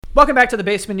Welcome back to the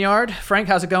Basement Yard. Frank,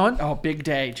 how's it going? Oh, big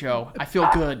day, Joe. I feel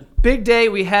good. Big day.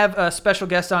 We have a special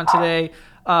guest on today.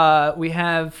 We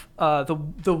have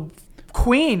the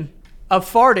queen of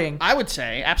farting. I would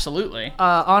say, absolutely.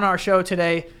 On our show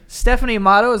today, Stephanie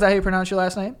Matto. Is that how you pronounce your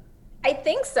last name? I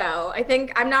think so.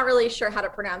 I'm not really sure how to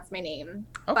pronounce my name.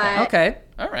 Okay. But Okay.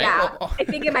 All right. yeah, Well, I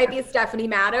think it might be Stephanie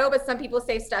Matto, but some people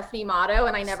say Stephanie Matto,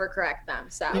 and I never correct them.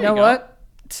 So You know go. what?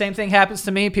 Same thing happens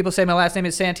to me. People say my last name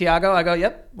is Santiago. I go,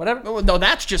 yep, whatever. oh, no,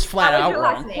 that's just flat How out is your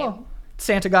last wrong. name?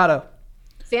 Santagato.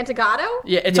 Santagato?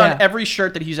 Yeah, it's Yeah. on every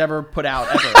shirt that he's ever put out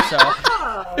ever. So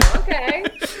Oh, okay.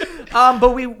 But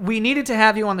we needed to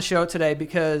have you on the show today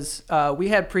because we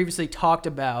had previously talked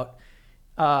about,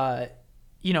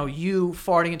 you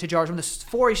farting into jars. When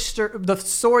the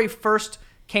story first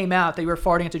came out that you were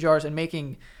farting into jars and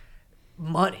making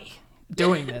money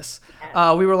doing this,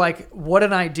 we were like, what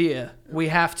an idea. We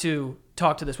have to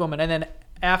talk to this woman. And then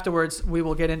afterwards, we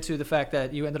will get into the fact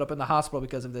that you ended up in the hospital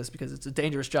because of this, because it's a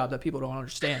dangerous job that people don't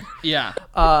understand. yeah.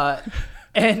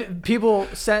 And people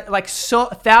sent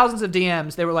thousands of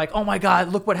DMs. They were like, oh my God,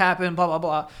 look what happened, blah, blah,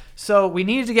 blah. So we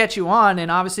needed to get you on and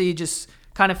obviously just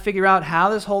kind of figure out how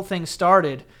this whole thing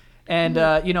started. And,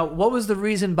 what was the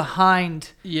reason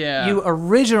behind you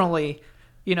originally,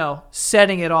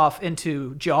 setting it off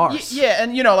into jars? Yeah,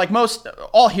 and like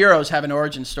all heroes have an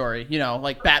origin story.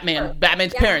 Like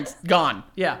Batman's parents gone.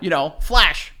 Yeah.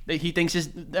 Flash.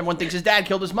 Everyone thinks his dad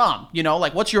killed his mom.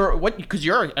 Like because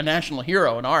you're a national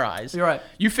hero in our eyes. You're right.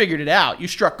 You figured it out. You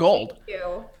struck gold. Thank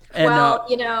you. And,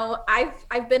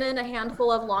 I've been in a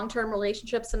handful of long-term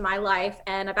relationships in my life,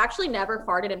 and I've actually never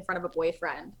farted in front of a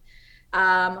boyfriend.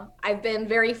 I've been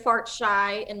very fart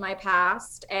shy in my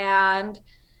past, and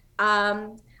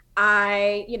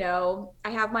I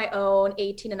have my own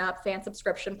 18 and up fan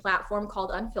subscription platform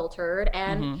called Unfiltered,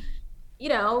 and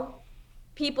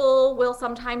people will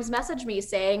sometimes message me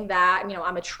saying that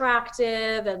I'm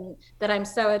attractive and that I'm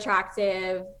so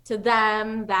attractive to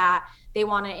them that they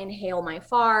want to inhale my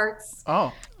farts.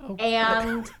 Oh.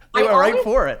 And They went right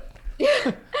for it.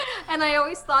 and I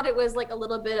always thought it was like a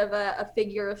little bit of a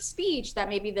figure of speech, that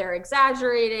maybe they're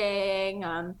exaggerating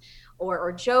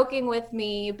or joking with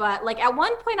me. But like at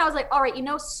one point I was like, all right,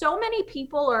 so many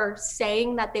people are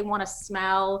saying that they want to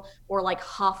smell or like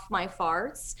huff my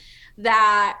farts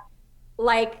that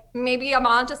like maybe I'm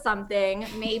onto something.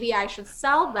 Maybe I should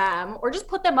sell them or just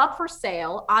put them up for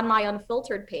sale on my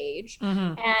Unfiltered page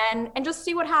and just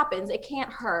see what happens. It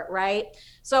can't hurt, right?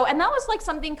 So, and that was like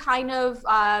something kind of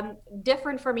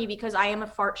different for me because I am a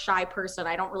fart shy person.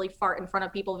 I don't really fart in front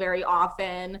of people very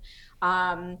often.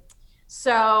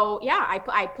 So yeah,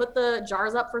 I put the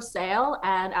jars up for sale,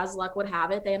 and as luck would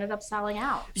have it, they ended up selling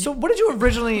out. So what did you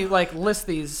originally list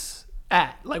these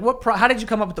at? Like how did you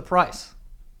come up with the price?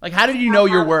 Like, how did you know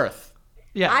your worth?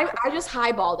 Yeah. I just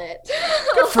highballed it.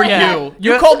 Good for you.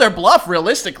 You called their bluff,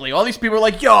 realistically. All these people are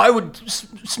like, yo, I would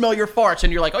smell your farts.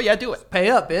 And you're like, oh, yeah, do it. Pay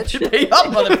up, bitch. Pay up,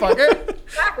 motherfucker.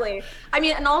 Exactly. I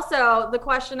mean, and also the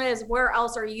question is, where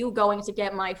else are you going to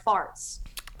get my farts?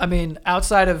 I mean,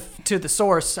 outside of to the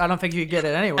source, I don't think you could get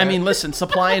it anywhere. I mean, listen,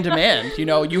 supply and demand.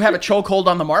 You have a chokehold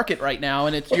on the market right now,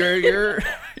 and it's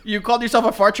you called yourself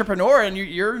a fartrepreneur, and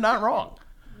you're not wrong.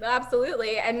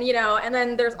 Absolutely. And, and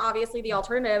then there's obviously the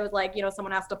alternative, like,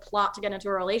 someone has to plot to get into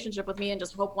a relationship with me and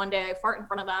just hope one day I fart in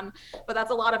front of them. But that's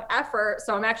a lot of effort.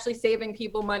 So I'm actually saving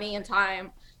people money and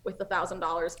time with the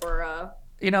 $1,000 for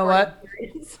you know what?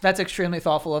 That's extremely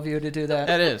thoughtful of you to do that.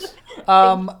 That is.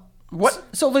 What?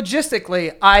 So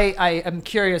logistically, I am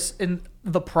curious in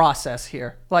the process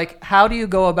here. Like, how do you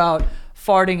go about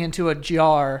farting into a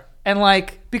jar? And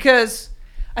because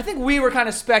I think we were kind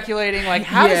of speculating,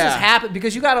 how does this happen?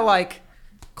 Because you got to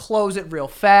close it real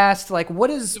fast. What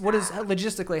is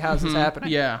logistically, how's this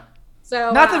happening? Yeah.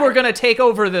 So not that we're going to take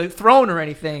over the throne or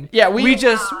anything. Yeah,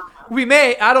 we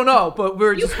may, I don't know, but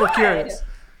we're curious.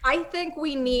 I think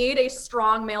we need a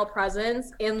strong male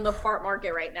presence in the fart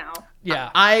market right now.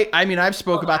 Yeah. I mean, I've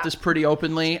spoke about this pretty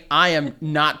openly. I am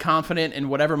not confident in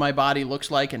whatever my body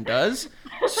looks like and does.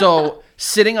 So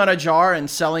sitting on a jar and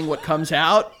selling what comes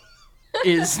out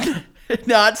is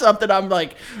not something I'm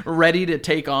ready to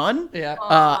take on. Yeah.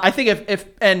 I think if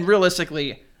and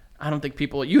realistically, I don't think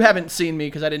you haven't seen me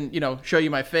because I didn't, show you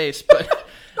my face, but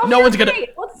no one's going to.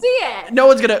 Let's see it. No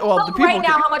one's going to. Well, Tell the them people right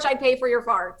now how much I'd pay for your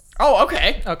farts. Oh,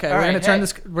 okay. Okay. All We're right, going to turn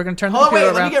this. We're going to turn the Oh, computer wait.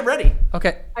 around. Let me get ready.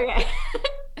 Okay. Okay.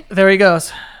 There he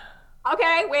goes.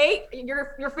 Okay, wait.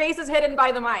 Your face is hidden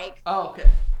by the mic. Oh, okay.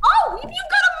 Oh, you've got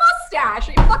a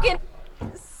mustache. You're fucking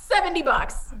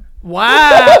 $70.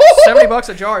 Wow. $70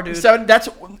 a jar, dude.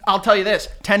 I'll tell you this,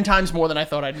 10 times more than I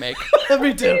thought I'd make.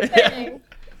 Me too. Yeah.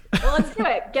 Well, let's do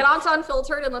it. Get onto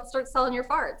Unfiltered and let's start selling your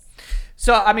farts.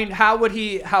 So I mean, how would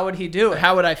he do it?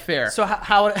 How would I fare? So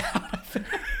how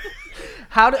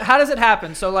does it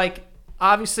happen? So like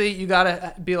obviously you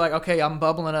gotta be like, okay, I'm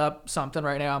bubbling up something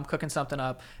right now. I'm cooking something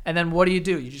up, and then what do?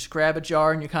 You just grab a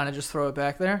jar and you kind of just throw it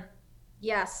back there.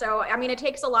 Yeah, so I mean, it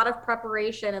takes a lot of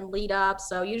preparation and lead up.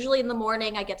 So usually in the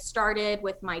morning, I get started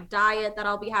with my diet that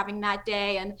I'll be having that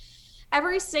day, and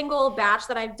every single batch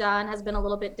that I've done has been a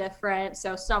little bit different.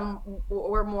 So some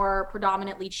were more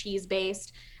predominantly cheese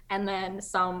based, and then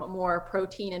some more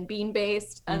protein and bean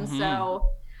based. And so,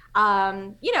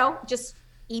 just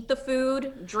eat the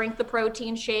food, drink the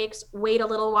protein shakes, wait a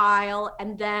little while,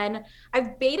 and then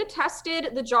I've beta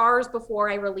tested the jars before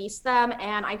I release them,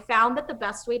 and I found that the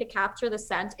best way to capture the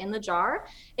scent in the jar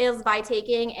is by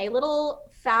taking a little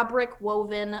fabric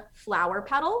woven flower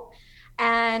petal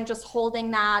and just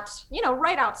holding that,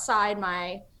 right outside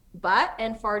my butt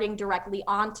and farting directly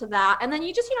onto that. And then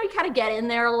you just, you kind of get in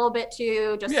there a little bit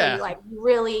too, just so you like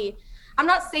really, I'm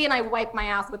not saying I wipe my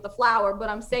ass with the flour, but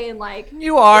I'm saying like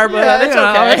you are, but it's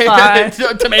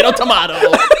okay. Tomato.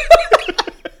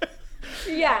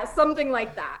 Yeah, something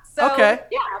like that. So okay.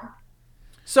 Yeah.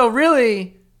 So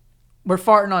really, we're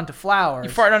farting onto flowers. You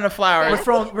fart onto flowers.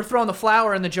 We're throwing the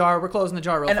flour in the jar. We're closing the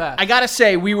jar real fast. I gotta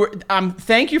say, we were.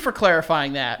 Thank you for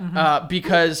clarifying that,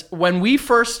 because when we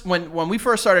first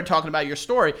started talking about your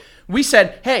story, we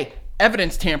said, "Hey,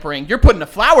 evidence tampering. You're putting a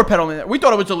flower petal in there." We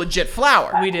thought it was a legit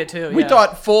flower. We did too. We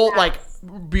thought full, like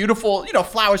beautiful.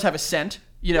 Flowers have a scent.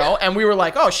 And we were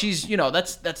like, "Oh, she's.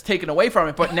 That's taken away from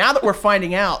it." But now that we're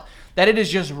finding out that it is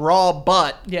just raw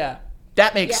butt. Yeah.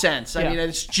 That makes sense. I mean,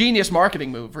 it's a genius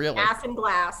marketing move, really. Ass and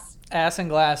glass. Ass and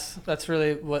glass. That's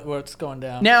really what's going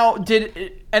down. Now,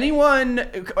 did anyone,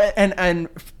 and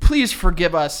please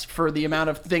forgive us for the amount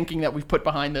of thinking that we've put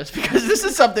behind this, because this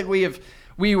is something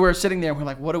we were sitting there and we're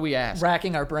like, what do we ask?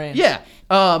 Racking our brains. Yeah.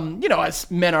 As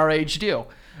men our age do.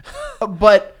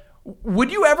 But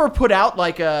would you ever put out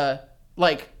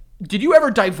did you ever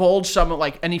divulge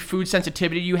any food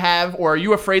sensitivity you have, or are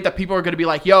you afraid that people are going to be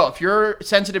like, yo, if you're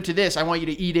sensitive to this, I want you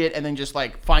to eat it and then just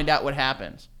find out what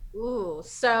happens? Ooh,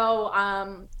 so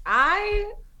I'm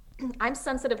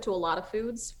sensitive to a lot of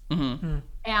foods. Mm-hmm.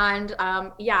 And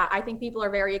I think people are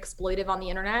very exploitive on the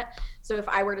internet. So if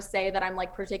I were to say that I'm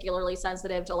particularly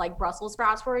sensitive to Brussels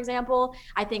sprouts, for example,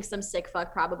 I think some sick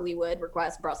fuck probably would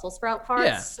request Brussels sprout farts.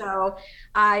 Yeah. So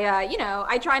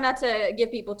I try not to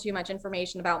give people too much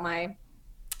information about my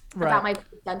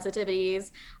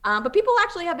sensitivities. But people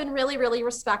actually have been really, really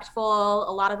respectful.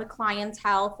 A lot of the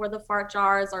clientele for the fart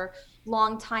jars are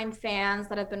longtime fans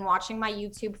that have been watching my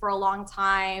YouTube for a long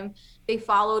time. They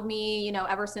followed me,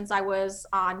 ever since I was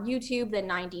on YouTube, then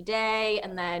 90 Day,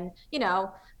 and then,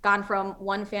 gone from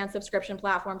one fan subscription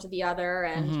platform to the other.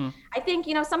 And I think,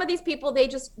 some of these people,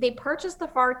 they purchase the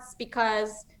farts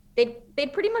because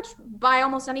they'd pretty much buy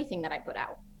almost anything that I put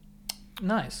out.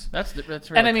 Nice. That's really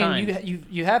and I mean, kind.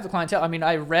 you have the clientele. I mean,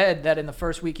 I read that in the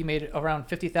first week you made around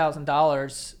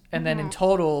 $50,000, and then in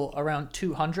total around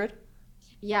 200.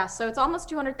 Yeah, so it's almost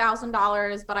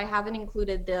 $200,000, but I haven't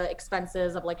included the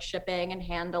expenses of shipping and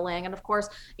handling, and of course,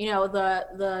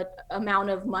 the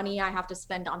amount of money I have to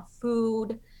spend on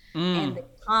food and the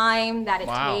time that it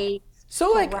takes.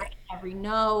 So to write every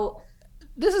note.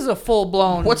 This is a full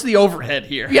blown. What's the overhead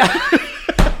here? Yeah.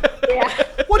 Yeah.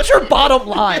 What's your bottom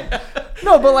line?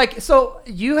 No, but so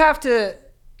you have to.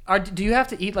 Do you have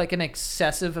to eat an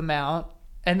excessive amount,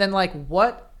 and then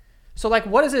what? So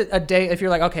what is it a day if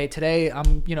you're okay, today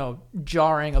I'm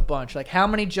jarring a bunch, how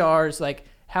many jars,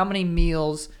 how many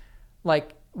meals,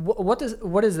 what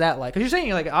is that like? Because you're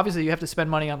saying obviously you have to spend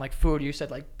money on food. You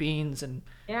said beans and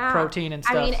protein and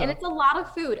stuff. I mean, and it's a lot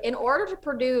of food. In order to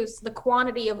produce the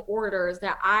quantity of orders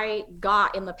that I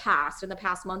got in the past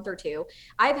month or two,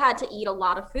 I've had to eat a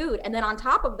lot of food. And then on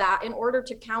top of that, in order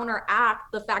to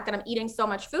counteract the fact that I'm eating so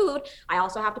much food, I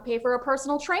also have to pay for a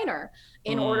personal trainer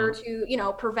in order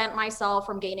to, prevent myself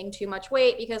from gaining too much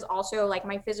weight, because also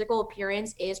my physical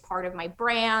appearance is part of my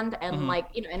brand and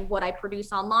and what I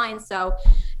produce online. So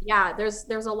yeah, there's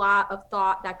a lot of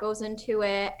thought that goes into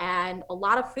it and a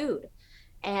lot of food.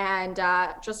 And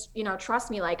just,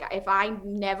 trust me, if I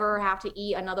never have to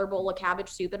eat another bowl of cabbage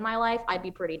soup in my life, I'd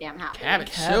be pretty damn happy.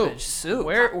 Cabbage soup.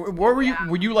 Where were you?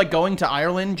 Were you going to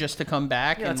Ireland just to come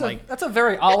back? Yeah, that's a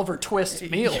very Oliver Twist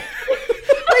meal.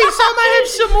 Please, I have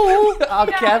some more.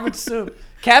 Cabbage soup.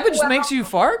 Cabbage makes you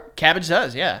fart? Cabbage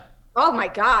does, yeah. Oh my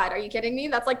God, are you kidding me?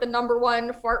 That's the number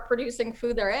one fart producing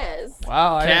food there is.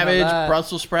 Wow. I didn't know Cabbage, that.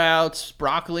 Brussels sprouts,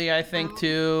 broccoli, I think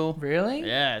too. Really?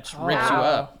 Yeah, it rips you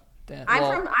up.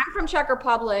 I'm from Czech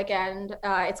Republic, and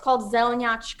it's called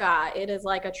zelňačka. It is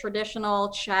like a traditional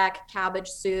Czech cabbage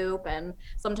soup, and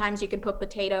sometimes you can put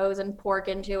potatoes and pork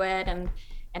into it.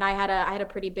 And I had a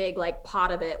pretty big like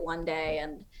pot of it one day,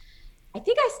 and I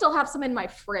think I still have some in my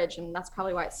fridge, and that's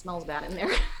probably why it smells bad in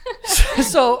there.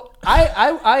 So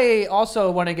I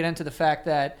also want to get into the fact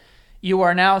that you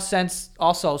are now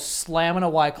also slamming a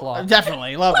White Claw.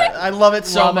 Definitely love it. I love it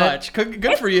so much.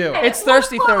 Good for you. It's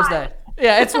Thirsty Thursday.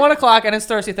 Yeah, it's 1:00 and it's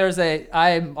Thirsty Thursday.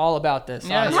 I'm all about this.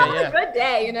 Yeah, I'm having a good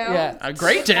day, you know. Yeah, a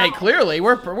great day. Clearly,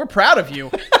 we're proud of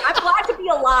you. I'm glad to be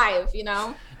alive, you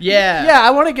know. Yeah. Yeah, I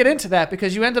want to get into that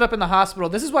because you ended up in the hospital.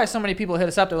 This is why so many people hit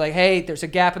us up. They're like, "Hey, there's a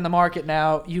gap in the market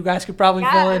now. You guys could probably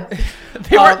fill in."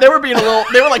 They were being a little.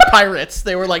 They were like pirates.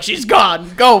 They were like, "She's gone.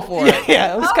 Go for it."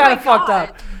 Yeah, it was kind of fucked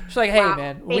up. She's like, "Hey, Wow.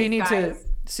 man, Thanks, we need to guys.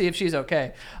 see if she's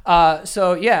okay."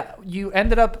 So yeah, you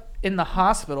ended up in the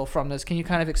hospital from this. Can you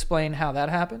kind of explain how that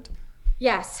happened?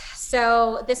 Yes.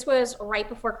 So this was right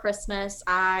before Christmas.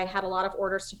 I had a lot of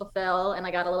orders to fulfill, and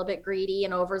I got a little bit greedy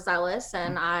and overzealous,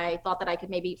 and I thought that I could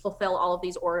maybe fulfill all of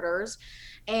these orders.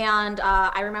 And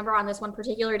I remember on this one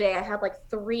particular day, I had like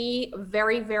 3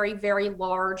 very, very, very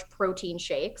large protein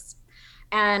shakes,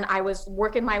 and I was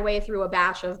working my way through a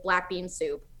batch of black bean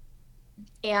soup.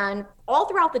 And all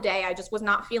throughout the day, I just was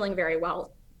not feeling very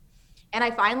well. And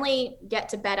I finally get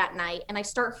to bed at night, and I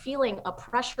start feeling a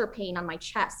pressure pain on my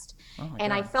chest.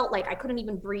 And I felt like I couldn't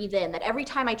even breathe in, that every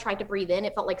time I tried to breathe in,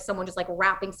 it felt like someone just like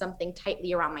wrapping something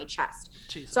tightly around my chest.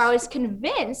 Jesus. So I was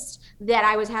convinced that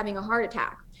I was having a heart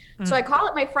attack. So I call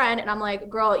up my friend and I'm like,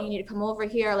 girl, you need to come over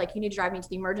here. Like, you need to drive me to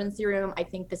the emergency room. I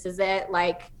think this is it.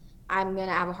 Like, I'm going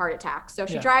to have a heart attack. So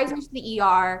she drives me to the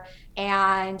ER,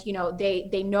 and, you know,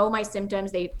 they know my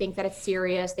symptoms. They think that it's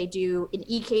serious. They do an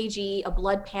EKG, a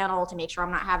blood panel to make sure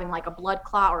I'm not having like a blood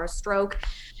clot or a stroke.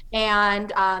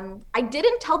 And I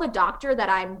didn't tell the doctor that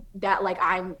I'm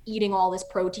eating all this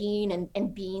protein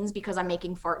and beans because I'm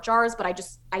making fart jars, but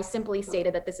I simply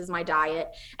stated that this is my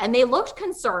diet. And they looked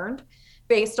concerned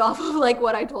based off of like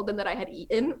what I told them that I had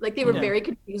eaten. Like, they were very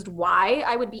confused why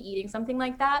I would be eating something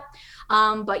like that.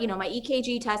 But, you know, my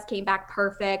EKG test came back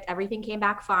perfect. Everything came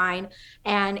back fine.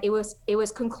 And it was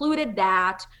concluded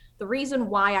that the reason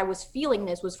why I was feeling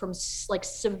this was from like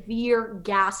severe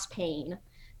gas pain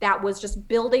that was just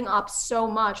building up so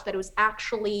much that it was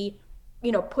actually,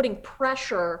 you know, putting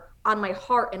pressure on my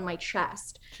heart and my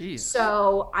chest. Jeez.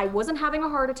 So I wasn't having a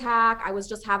heart attack. I was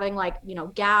just having like, you know,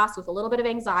 gas with a little bit of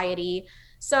anxiety.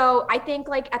 So I think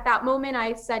like at that moment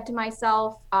I said to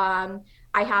myself, I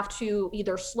have to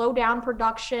either slow down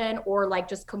production or like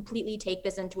just completely take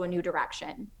this into a new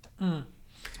direction,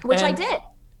 which I did.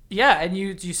 Yeah, and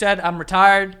you said, I'm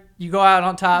retired. You go out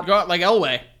on top. Go out like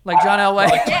Elway. Like John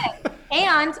Elway.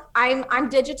 And I'm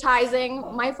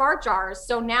digitizing my fart jars.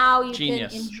 So now you can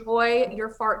enjoy your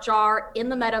fart jar in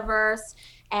the metaverse.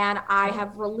 And I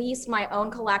have released my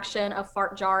own collection of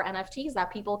fart jar NFTs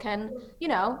that people can, you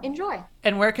know, enjoy.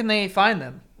 And where can they find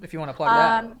them if you want to plug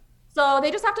that? So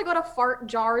they just have to go to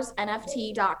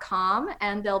fartjarsnft.com,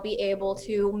 and they'll be able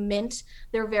to mint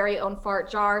their very own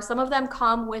fart jar. Some of them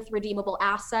come with redeemable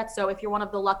assets. So if you're one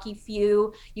of the lucky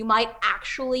few, you might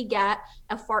actually get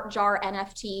a fart jar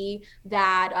NFT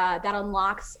that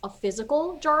unlocks a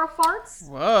physical jar of farts.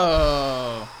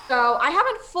 Whoa. So I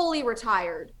haven't fully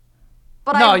retired.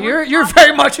 But no, you're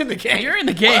very much in the game. You're in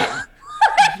the game.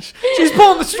 She's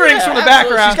pulling the strings from the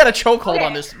background. She's got a chokehold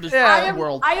on this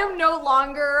world. I am no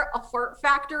longer a fart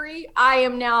factory. I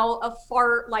am now a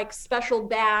fart like special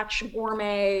batch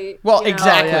gourmet. Well,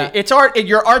 exactly. Yeah. It's art.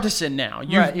 You're artisan now.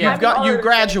 You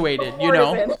graduated. You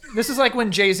know. This is like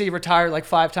when Jay-Z retired like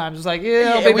 5 times. It was like,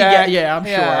 I'll be back.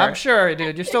 I'm sure,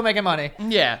 dude. You're still making money.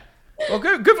 Yeah. Well,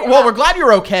 good. Well, we're glad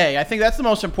you're okay. I think that's the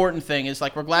most important thing. Is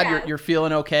like we're glad you're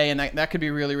feeling okay, and that could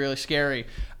be really, really scary.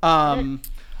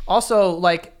 Also,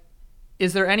 like,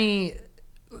 is there any?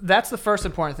 That's the first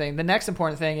important thing. The next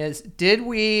important thing is, did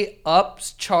we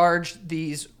upcharge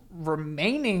these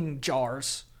remaining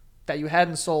jars that you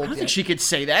hadn't sold I don't yet? think she could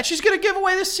say that. She's gonna give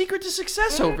away the secret to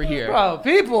success over here. Bro,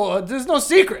 people, there's no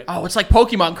secret. Oh, it's like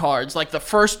Pokemon cards. Like the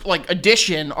first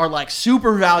edition are like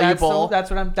super valuable.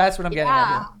 That's what I'm getting at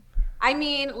here. I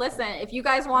mean, listen, if you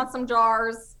guys want some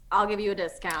jars, I'll give you a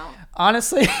discount.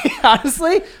 Honestly,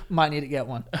 might need to get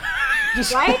one.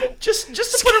 Right? just to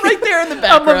put it right there in the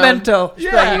background. A memento.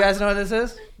 Yeah. Like, you guys know what this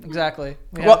is? Exactly.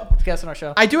 We have guests on our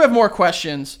show. I do have more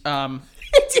questions. I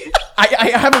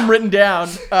have them written down.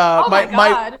 Oh my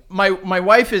God. My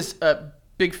wife is a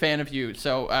big fan of you,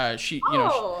 so she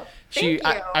thank you.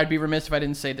 I'd be remiss if I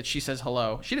didn't say that she says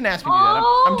hello. She didn't ask me to do that.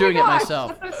 I'm doing it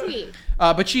myself. That's so sweet.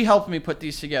 But she helped me put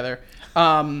these together.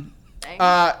 thing.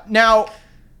 Now,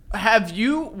 have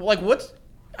you, like,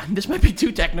 this might be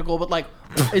too technical, but, like,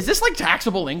 is this, like,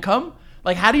 taxable income?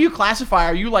 Like, how do you classify?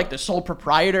 Are you, like, the sole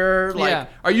proprietor? Like,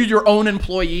 are you your own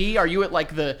employee? Are you at,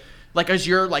 like, as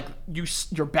your, like,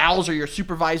 your bowels or your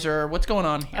supervisor? What's going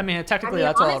on here? I mean, technically,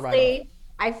 that's all right.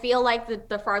 I feel like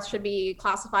the farts should be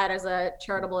classified as a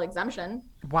charitable exemption.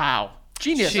 Wow.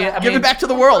 Genius. Give it back to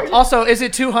the world. Also, is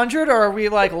it 200 or are we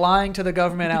like lying to the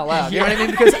government out loud? You know what I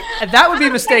mean? Because that would be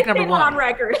mistake number one. On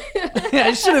record. Yeah,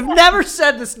 I should have never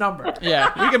said this number.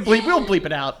 Yeah, we'll bleep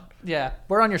it out. Yeah,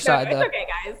 we're on your side, though. It's okay,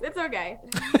 guys. It's okay.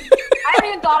 I haven't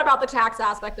even thought about the tax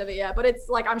aspect of it yet, but it's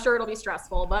like, I'm sure it'll be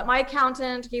stressful. But my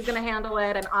accountant, he's going to handle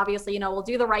it. And obviously, we'll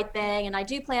do the right thing. And I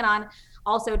do plan on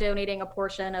also donating a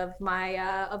portion of my,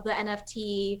 of the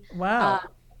NFT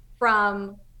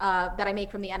from that I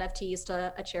make from the NFTs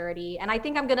to a charity. And I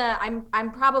think I've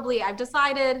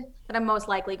decided that I'm most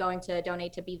likely going to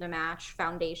donate to Be the Match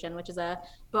Foundation, which is a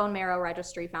bone marrow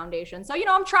registry foundation. So,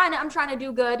 I'm trying to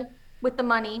do good with the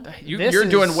money. You're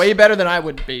doing way better than I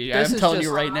would be. I'm telling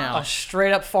you right now. A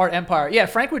straight up fart empire. Yeah,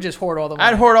 Frank would just hoard all the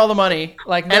money. I'd hoard all the money.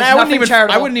 Like, and I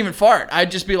wouldn't even fart. I'd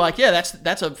just be like, yeah,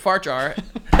 that's a fart jar.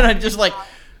 And I'd just like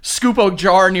scoop a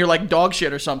jar near like dog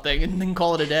shit or something and then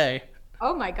call it a day.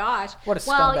 Oh my gosh. What a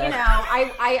scumbag.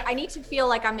 Well, I need to feel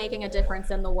like I'm making a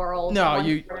difference in the world. No, at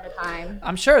a time.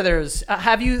 I'm sure there's.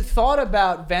 Have you thought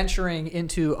about venturing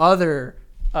into other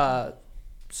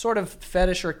sort of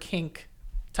fetish or kink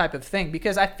type of thing?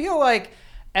 Because I feel like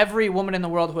every woman in the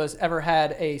world who has ever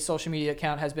had a social media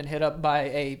account has been hit up by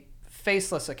a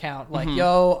faceless account, like,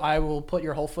 yo, I will put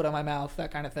your whole foot on my mouth,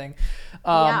 that kind of thing.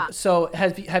 So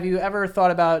have you ever thought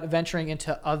about venturing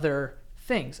into other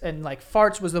things? And like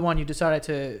farts was the one you decided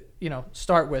to,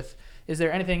 start with. Is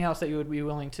there anything else that you would be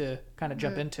willing to kind of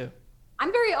jump into?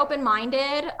 I'm very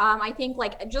open-minded. I think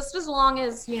like just as long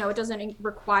as, it doesn't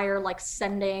require like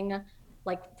sending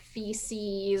like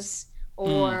feces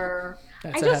or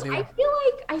I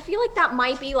feel like that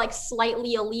might be like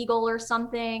slightly illegal or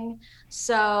something.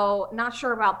 So not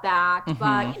sure about that,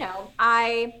 but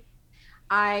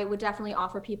I would definitely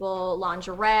offer people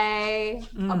lingerie,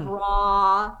 a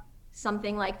bra,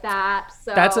 something like that.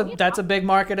 So that's a big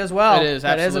market as well. It is.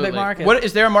 Absolutely. That is a big market. What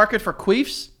is there a market for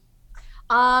queefs?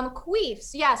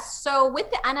 Queefs, yes. So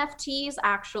with the NFTs,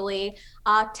 actually,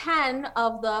 10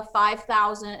 of the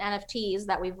 5,000 NFTs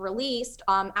that we've released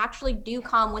actually do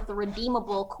come with a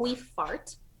redeemable queef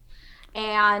fart.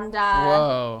 And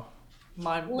whoa.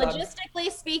 Logistically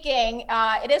speaking,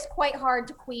 it is quite hard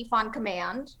to queef on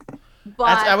command.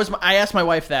 But I asked my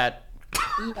wife that.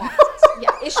 Yes. Yeah.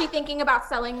 Is she thinking about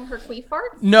selling her queef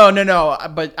farts? No.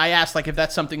 But I asked like if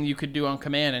that's something you could do on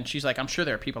command, and she's like, "I'm sure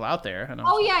there are people out there." And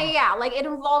yeah. Like it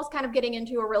involves kind of getting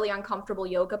into a really uncomfortable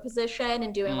yoga position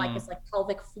and doing like this like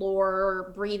pelvic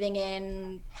floor breathing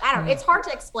in. I don't know. It's hard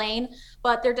to explain,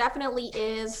 but there definitely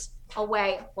is a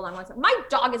way. Hold on one second. My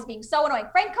dog is being so annoying.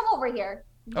 Frank, come over here.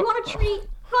 You want a treat?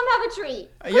 Come have a treat.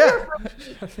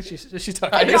 She's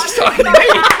talking. She's talking to me.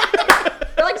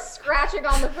 They're like scratching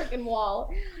on the freaking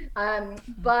wall.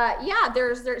 But yeah,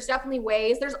 there's definitely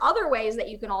ways. There's other ways that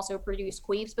you can also produce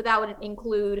queefs, but that would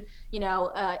include,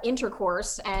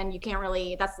 intercourse, and you can't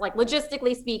really. That's like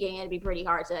logistically speaking, it'd be pretty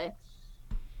hard to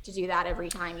do that every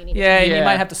time you need. You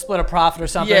might have to split a profit or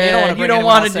something. Yeah, you don't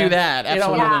want to do that.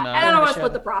 Absolutely not. And I don't want to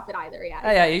split the profit either.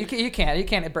 Yeah, you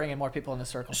can't bring in more people in the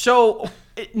circle. So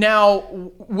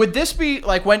now, would this be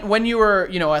like when you were,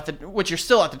 which you're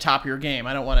still at the top of your game?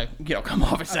 I don't want to, come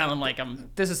off as sounding like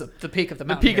I'm. This is the peak of the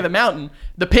mountain. The peak of the mountain,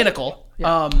 the pinnacle.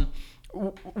 Yeah.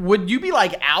 Would you be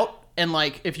like out? And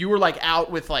like, if you were like out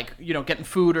with like, getting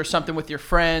food or something with your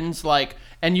friends, like,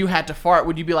 and you had to fart,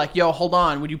 would you be like, yo, hold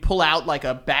on? Would you pull out like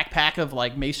a backpack of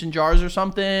like mason jars or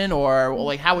something? Or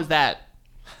like, how was that?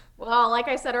 Well, like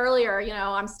I said earlier,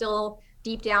 I'm still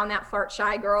deep down that fart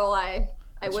shy girl I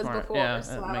was smart. before. Yeah,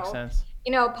 so, that makes sense.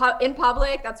 In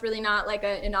public, that's really not like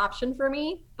an option for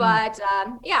me. But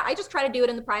I just try to do it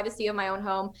in the privacy of my own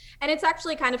home. And it's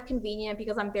actually kind of convenient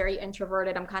because I'm very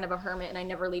introverted. I'm kind of a hermit and I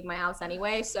never leave my house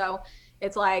anyway. So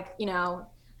it's like,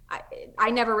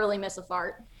 I never really miss a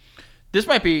fart. This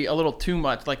might be a little too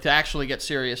much, like to actually get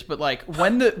serious. But like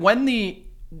when the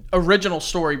original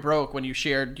story broke, when you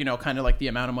shared, kind of like the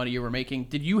amount of money you were making,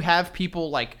 did you have people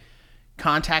like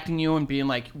contacting you and being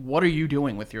like, what are you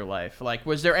doing with your life? Like,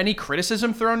 was there any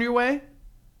criticism thrown your way?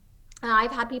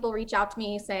 I've had people reach out to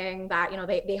me saying that,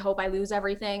 they hope I lose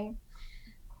everything.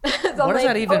 So what does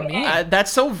that even mean?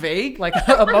 That's so vague. Like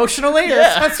emotionally?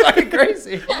 Yeah. That's fucking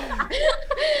crazy.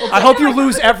 I hope you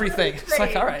lose everything. It's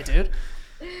like, all right, dude.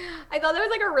 I thought there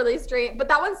was like a really strange, but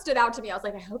that one stood out to me. I was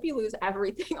like, I hope you lose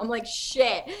everything. I'm like,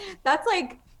 shit. That's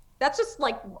like, That's just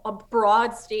like a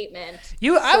broad statement.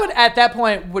 I would at that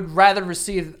point would rather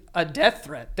receive a death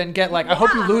threat than get like, I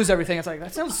hope you lose everything. It's like,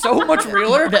 that sounds so much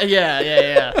realer.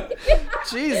 Yeah.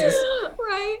 Jesus.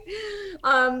 Right.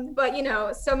 But you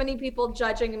know, so many people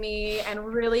judging me and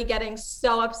really getting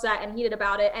so upset and heated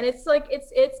about it. And it's like,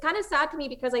 it's kind of sad to me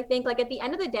because I think like at the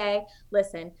end of the day,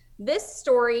 listen, this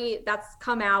story that's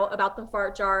come out about the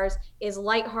fart jars is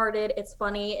lighthearted. It's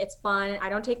funny. It's fun. I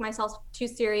don't take myself too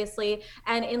seriously.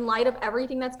 And in light of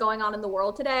everything that's going on in the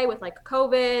world today with like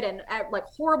COVID and like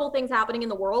horrible things happening in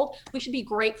the world, we should be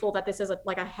grateful that this is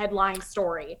like a headline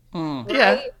story.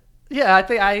 Right? Yeah. I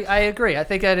think I agree. I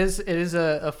think it is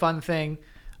a fun thing.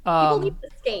 People need to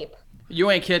escape. You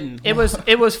ain't kidding. It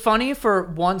was funny for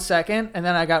 1 second, and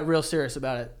then I got real serious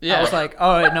about it. Yeah. I was like,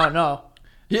 oh no.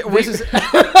 Yeah, This is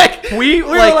like, we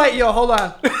were like, yo, hold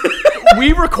on.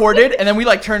 We recorded and then we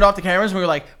like turned off the cameras and we were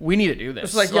like, we need to do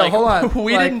this. It's like, yo, hold on.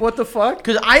 We didn't. What the fuck?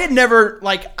 Because I had never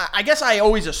I guess I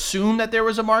always assumed that there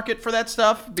was a market for that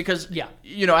stuff because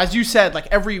you know, as you said, like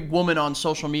every woman on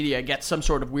social media gets some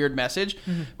sort of weird message,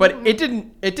 but it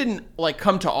didn't like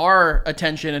come to our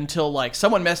attention until like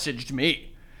someone messaged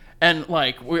me. And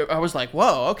like I was like,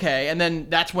 whoa, okay. And then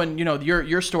that's when, you know,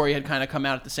 your story had kind of come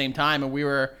out at the same time, and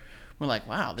we're like,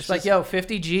 wow, this is like, yo,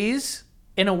 50 G's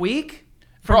in a week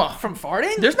from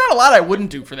farting? There's not a lot I wouldn't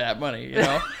do for that money, you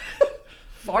know.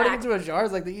 Farting into a jar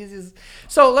is like the easiest.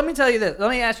 So let me tell you this.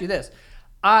 Let me ask you this,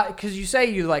 because you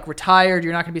say you like retired,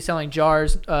 you're not going to be selling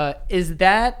jars. Is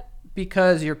that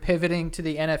because you're pivoting to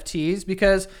the NFTs?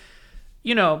 Because,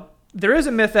 you know, there is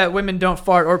a myth that women don't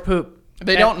fart or poop.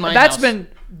 They don't in my That's house. been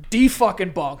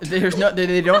de-fucking bunked. They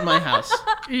don't in my house.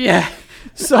 Yeah.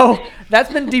 So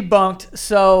that's been debunked.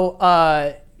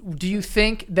 So do you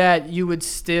think that you would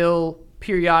still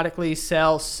periodically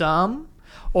sell some,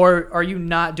 or are you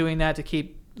not doing that to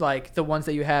keep like the ones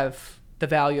that you have, the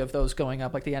value of those going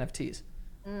up, like the NFTs?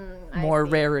 More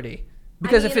rarity.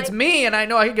 Because if it's me and I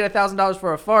know I can get $1,000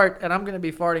 for a fart, and I'm going to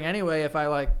be farting anyway if I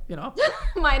like, you know.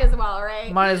 Might as well,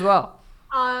 right? Might as well.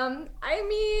 I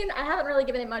mean, I haven't really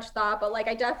given it much thought, but like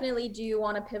I definitely do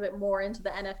want to pivot more into the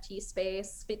NFT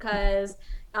space because,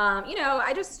 you know,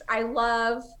 I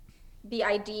love the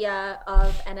idea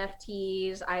of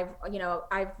NFTs.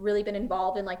 I've really been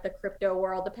involved in like the crypto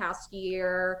world the past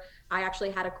year. I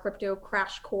actually had a crypto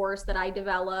crash course that I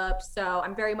developed. So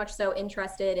I'm very much so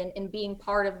interested in being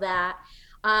part of that.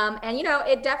 And you know,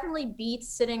 it definitely beats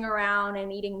sitting around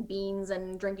and eating beans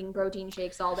and drinking protein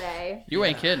shakes all day. You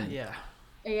ain't kidding.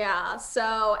 Yeah.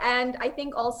 So, and I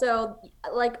think also,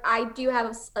 like, I do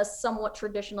have a somewhat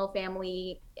traditional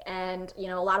family, and you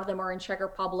know, a lot of them are in Czech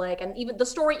Republic, and even the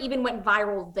story even went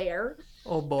viral there.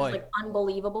 Oh boy! It's, like,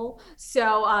 unbelievable.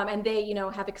 So, and they, you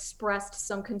know, have expressed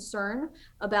some concern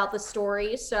about the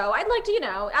story. So, I'd like to, you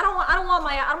know, I don't want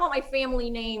my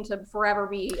family name to forever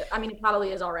be. I mean, it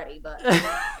probably is already, but.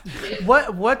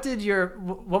 What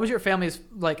was your family's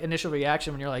like initial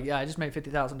reaction when you're like, yeah, I just made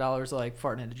 $50,000 like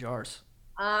farting into jars?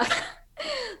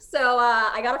 So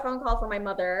I got a phone call from my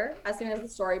mother as soon as the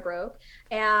story broke,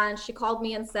 and she called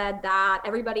me and said that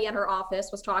everybody in her office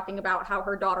was talking about how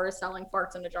her daughter is selling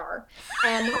farts in a jar,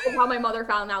 and that was how my mother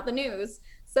found out the news.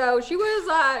 So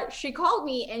she called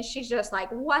me and she's just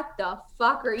like, what the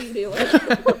fuck are you doing?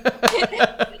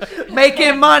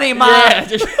 Making money, Mom.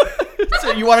 Yeah.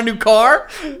 So you want a new car?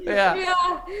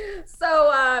 Yeah.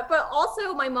 So, but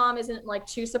also my mom isn't like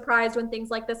too surprised when things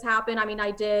like this happen. I mean,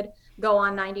 I did go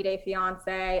on 90 Day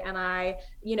Fiance, and I,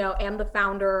 you know, am the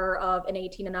founder of an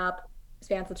 18 and up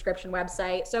fan subscription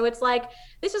website. So it's like,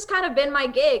 this has kind of been my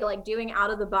gig, like doing out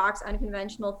of the box,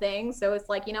 unconventional things. So it's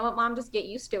like, you know what, Mom, just get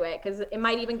used to it, because it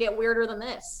might even get weirder than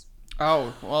this.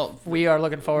 Oh, well, we are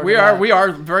looking forward we to are that. we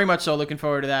are very much so looking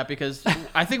forward to that, because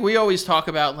I think we always talk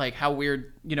about like how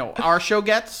weird, you know, our show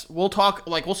gets. We'll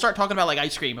start talking about like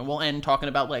ice cream, and we'll end talking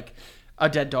about like a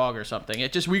dead dog or something.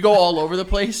 It just, we go all over the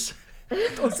place.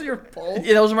 Those are your polls?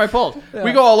 Yeah, those are my polls. Yeah.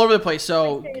 We go all over the place.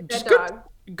 So just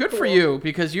good for you,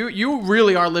 because you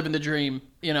really are living the dream.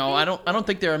 You know, I don't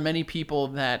think there are many people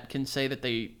that can say that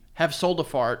they have sold a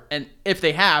fart, and if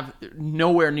they have,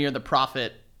 nowhere near the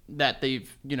profit that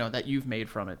that you've made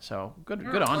from it. So good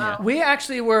on you. We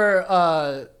actually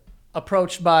were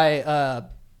approached by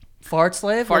Fart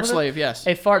Slave. Yes.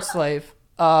 A fart slave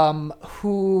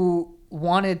who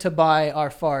wanted to buy our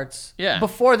farts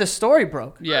before the story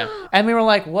broke. Yeah. And we were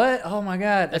like, what? Oh my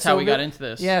God. That's how we got into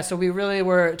this. Yeah, so we really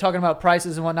were talking about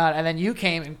prices and whatnot, and then you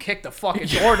came and kicked the fucking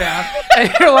door down,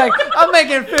 and you're like, I'm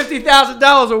making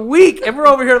 $50,000 a week, and we're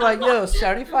over here like, yo,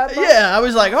 $75? Yeah, I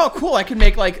was like, oh, cool, I can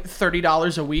make like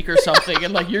 $30 a week or something,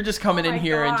 and like you're just coming in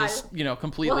here and just,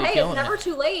 completely killing it. It's never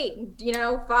too late.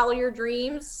 Follow your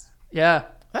dreams. Yeah.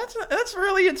 That's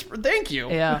really thank you.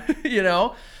 Yeah. You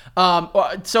know.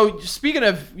 So speaking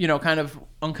of, you know, kind of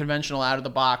unconventional, out of the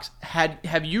box,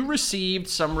 have you received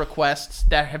some requests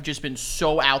that have just been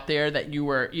so out there that you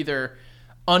were either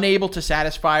unable to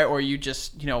satisfy, or you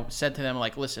just, you know, said to them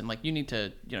like, listen, like you need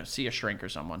to, you know, see a shrink or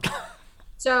someone?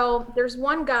 So there's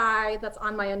one guy that's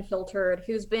on my Unfiltered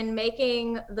who's been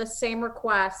making the same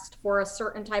request for a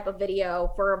certain type of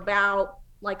video for about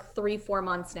like 3-4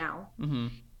 months now. Mm-hmm.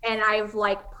 And I've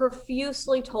like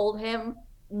profusely told him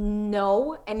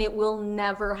no, and it will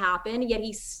never happen. Yet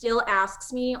he still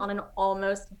asks me on an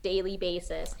almost daily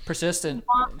basis. Persistent.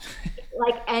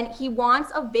 And he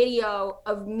wants a video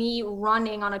of me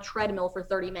running on a treadmill for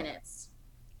 30 minutes.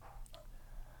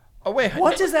 Oh wait,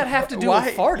 what does that have to do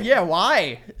with farting? Yeah,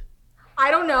 why?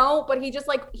 I don't know, but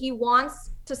he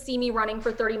wants to see me running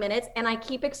for 30 minutes, and I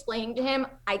keep explaining to him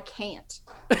I can't.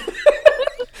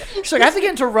 She's like, I have to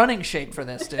get into running shape for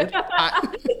this, dude.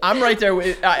 I'm right there.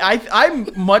 I'm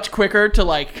much quicker to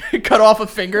like cut off a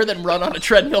finger than run on a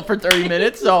treadmill for 30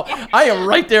 minutes. So I am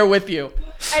right there with you.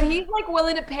 And he's like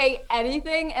willing to pay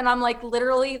anything. And I'm like,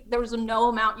 literally, there's no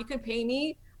amount you could pay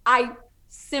me. I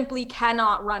simply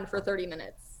cannot run for 30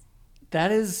 minutes.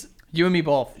 That is you and me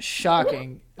both.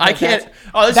 Shocking. I can't.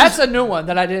 That's a new one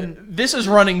that I didn't. This is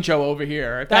Running Joe over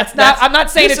here. I'm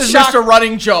not saying this it's is Mr.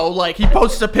 Running Joe. Like he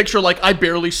posts a picture like I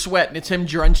barely sweat, and it's him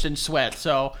drenched in sweat.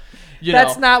 So, you know.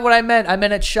 That's not what I meant. I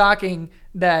meant it's shocking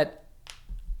that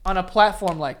on a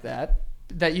platform like that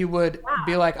you would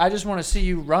be like, I just want to see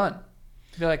you run.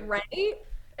 Be like, right?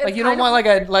 Like you don't want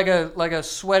like a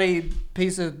sweaty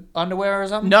piece of underwear or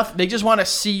something. Nothing. They just want to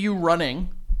see you running.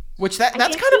 Which that's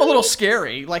kind of a little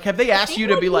scary. Like, have they asked you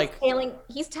to be like?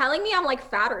 He's telling me I'm like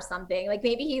fat or something. Like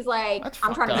maybe he's like,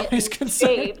 I'm trying to get in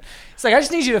shape. It's like I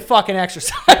just need you to fucking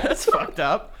exercise. That's fucked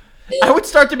up. I would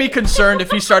start to be concerned if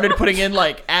he started putting in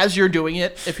like as you're doing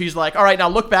it. If he's like, all right, now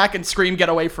look back and scream, get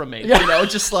away from me. Yeah. You know,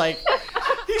 just like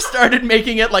he started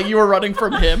making it like you were running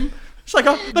from him. It's like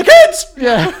the kids.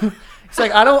 Yeah. It's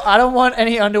like I don't want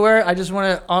any underwear. I just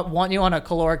want you on a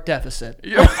caloric deficit.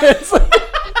 Yeah.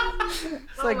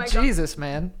 It's like Jesus,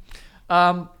 man.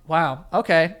 Wow.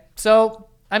 Okay. So,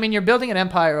 I mean, you're building an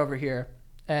empire over here,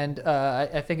 and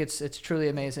I think it's truly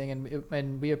amazing,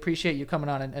 and we appreciate you coming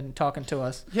on and talking to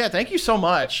us. Yeah. Thank you so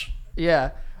much. Yeah.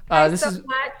 Thanks so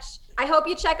much. I hope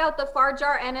you check out the Fart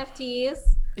Jar NFTs.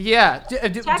 Yeah.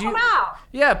 Check them out.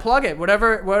 Yeah. Plug it.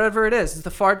 Whatever it is. It's the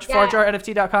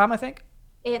fartjarnft.com, I think.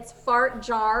 It's Fart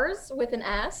Jars with an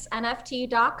S,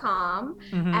 NFT.com.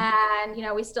 Mm-hmm. And, you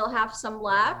know, we still have some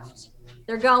left.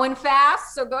 They're going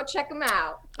fast, so go check them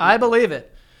out. I believe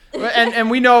it. And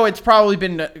we know it's probably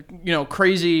been, you know,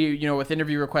 crazy, you know, with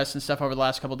interview requests and stuff over the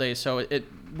last couple of days. So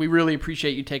we really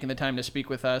appreciate you taking the time to speak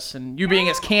with us and you being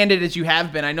as candid as you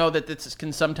have been. I know that this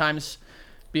can sometimes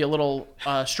be a little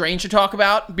strange to talk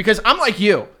about because I'm like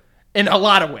you in a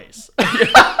lot of ways.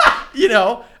 You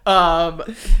know, I'm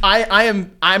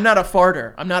not a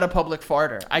farter. I'm not a public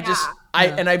farter.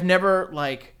 And I've never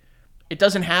like. It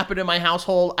doesn't happen in my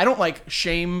household. I don't like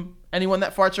shame anyone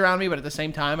that farts around me, but at the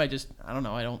same time, I don't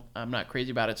know. I'm not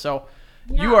crazy about it. So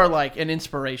you are like an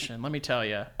inspiration. Let me tell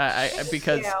you,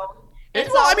 because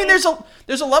I mean, there's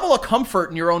a level of comfort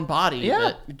in your own body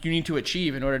that you need to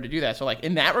achieve in order to do that. So like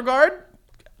in that regard,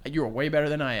 you're way better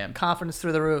than I am. Confidence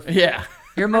through the roof. Yeah.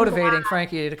 You're motivating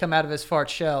Frankie to come out of his fart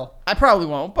shell. I probably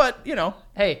won't, but you know.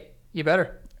 Hey, you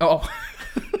better. Oh,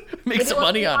 make some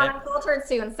money on it. Unfiltered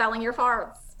soon, selling your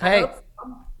farts. Hey,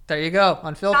 there you go.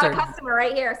 Unfiltered. Got a customer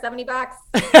right here, $70.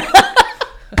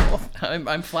 Well,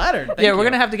 I'm flattered. Thank we're you.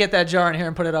 gonna have to get that jar in here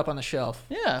and put it up on the shelf.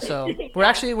 Yeah. So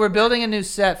we're building a new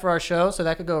set for our show, so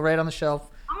that could go right on the shelf.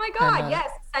 Oh my god, yes!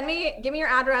 Give me your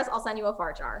address. I'll send you a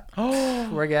fart jar. Oh,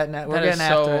 we're getting after it.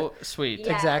 So sweet. Yes.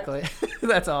 Exactly.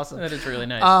 That's awesome. That is really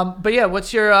nice. But yeah,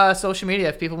 what's your social media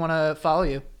if people want to follow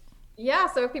you? Yeah,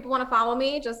 so if people want to follow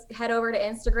me, just head over to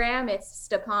Instagram. It's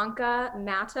Stepanka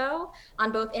Matto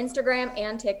on both Instagram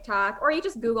and TikTok, or you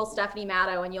just Google Stephanie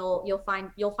Matto and you'll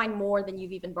find more than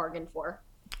you've even bargained for.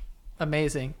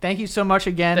 Amazing. Thank you so much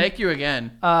again. Thank you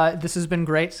again. This has been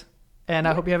great, and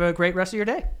I hope you have a great rest of your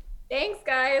day. Thanks,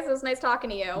 guys. It was nice talking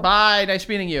to you. Bye. Nice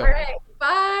meeting you. All right.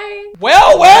 Bye.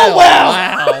 Well.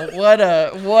 Wow. What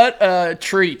a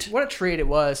treat. What a treat it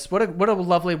was. What a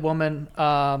lovely woman.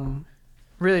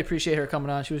 Really appreciate her coming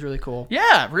on. She was really cool.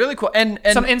 Yeah, really cool. And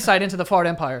some insight into the fart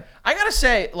empire. I gotta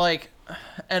say, like,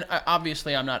 and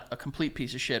obviously I'm not a complete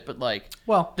piece of shit, but like,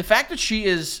 well, the fact that she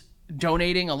is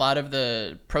donating a lot of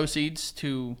the proceeds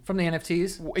from the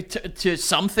NFTs to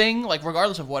something, like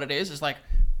regardless of what it is like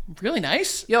really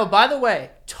nice. Yo, by the way,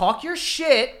 talk your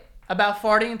shit about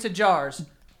farting into jars,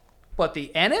 But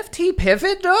the NFT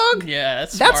pivot, dog? Yeah,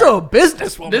 that's smart. a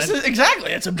businesswoman. This is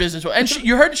exactly. It's a business. And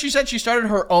you heard she said she started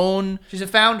her own. She's a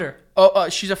founder.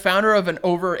 She's a founder of an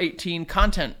over 18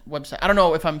 content website. I don't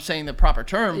know if I'm saying the proper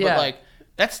term, but like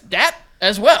that's that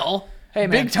as well. Hey,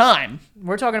 man, big time.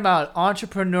 We're talking about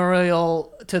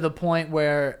entrepreneurial to the point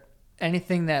where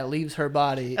anything that leaves her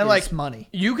body is like, money.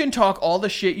 You can talk all the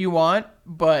shit you want,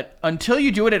 but until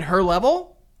you do it at her level,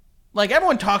 like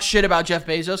everyone talks shit about Jeff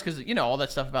Bezos because you know all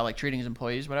that stuff about like treating his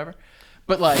employees, whatever.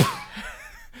 But like,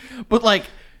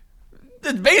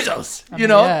 it's Bezos. You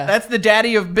know, that's the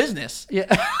daddy of business.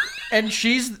 Yeah, and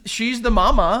she's the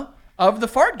mama of the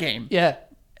fart game. Yeah.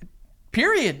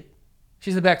 Period.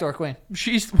 She's the backdoor queen.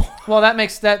 She's well.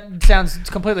 That sounds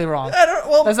completely wrong.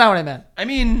 That's not what I meant. I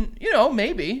mean, you know,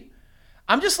 maybe.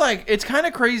 I'm just like, it's kind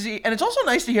of crazy, and it's also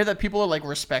nice to hear that people are like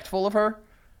respectful of her.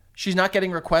 She's not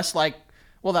getting requests like,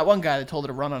 well, that one guy that told her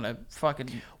to run on a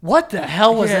fucking. What the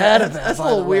hell was that about? That's a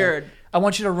little weird. I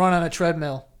want you to run on a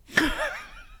treadmill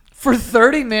for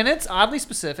 30 minutes. Oddly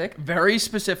specific. Very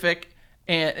specific,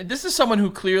 and this is someone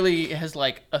who clearly has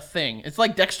like a thing. It's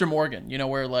like Dexter Morgan, you know,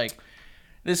 where like.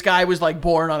 This guy was like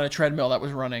born on a treadmill that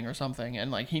was running or something, and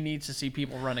like he needs to see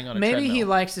people running on a treadmill. Maybe he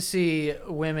likes to see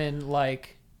women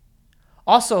like,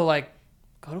 also like,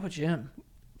 go to a gym.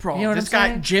 Bro, you know this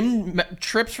guy gym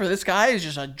trips for this guy is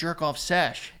just a jerk off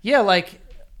sesh. Yeah, like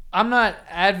I'm not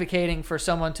advocating for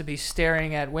someone to be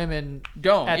staring at women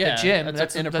at the gym.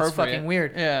 That's inappropriate. That's fucking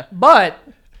weird. Yeah, but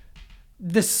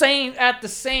at the same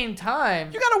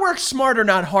time, you got to work smarter,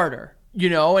 not harder. You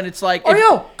know, and it's like,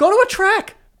 go to a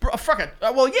track. Bro, fuck it.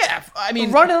 Well, yeah. I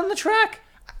mean, run it on the track.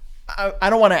 I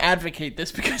don't want to advocate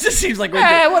this because it seems like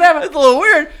whatever. It's a little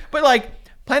weird, but like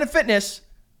Planet Fitness,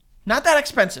 not that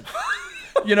expensive.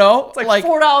 You know, it's like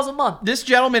 $4 a month. This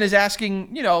gentleman is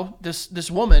asking, you know,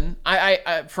 this woman,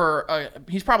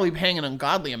 he's probably paying an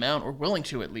ungodly amount or willing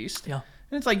to at least. Yeah.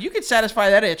 And it's like you could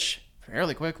satisfy that itch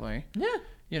fairly quickly. Yeah.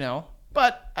 You know,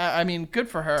 but I mean, good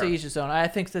for her. To each his own. I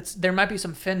think there might be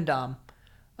some findom.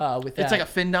 With that. It's like a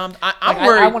findom. I'm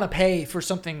worried. I want to pay for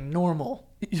something normal.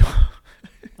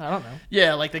 I don't know.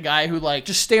 Yeah, like the guy who like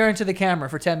just stare into the camera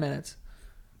for 10 minutes.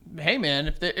 Hey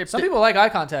man, if some people like eye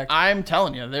contact. I'm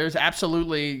telling you, there's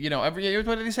absolutely, you know, what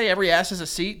did they say? Every ass is a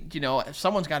seat. You know,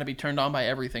 someone's got to be turned on by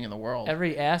everything in the world.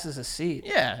 Every ass is a seat.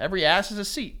 Yeah, every ass is a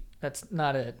seat. That's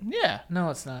not it. Yeah. No,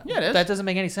 it's not. Yeah, it is. That doesn't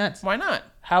make any sense. Why not?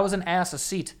 How is an ass a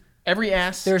seat? Every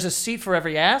ass. There's a seat for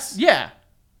every ass? Yeah.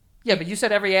 Yeah, but you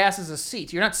said every ass is a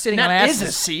seat. You're not sitting on asses. That is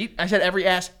a seat. I said every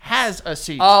ass has a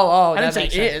seat. Oh, I didn't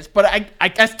say is, but I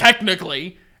guess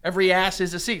technically every ass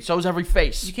is a seat. So is every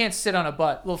face. You can't sit on a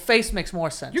butt. Well, face makes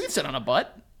more sense. You can sit on a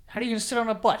butt. How are you going to sit on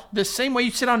a butt? The same way you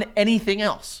sit on anything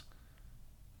else.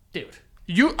 Dude.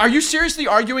 Are you seriously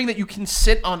arguing that you can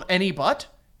sit on any butt?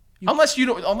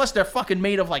 Unless they're fucking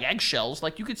made of like eggshells,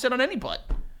 like you could sit on any butt.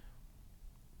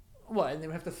 What, and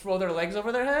they have to throw their legs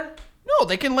over their head? No,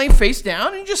 they can lay face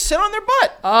down and just sit on their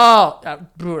butt. Oh,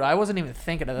 dude, I wasn't even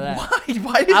thinking of that.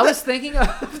 Why I was thinking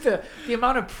of the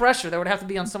amount of pressure that would have to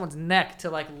be on someone's neck to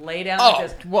like lay down like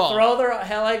this, throw their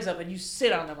legs up, and you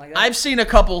sit on them like that. I've seen a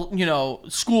couple, you know,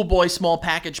 schoolboy small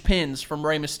package pins from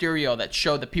Rey Mysterio that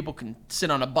show that people can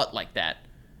sit on a butt like that.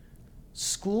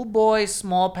 Schoolboy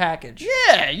small package.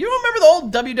 Yeah, you don't remember the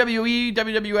old WWE,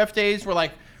 WWF days where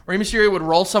like Rey Mysterio would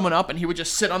roll someone up and he would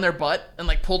just sit on their butt and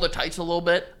like pull the tights a little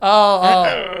bit.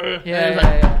 Yeah.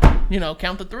 You know,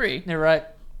 count to 3. You're right.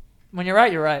 When you're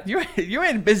right, you're right. You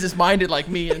ain't business minded like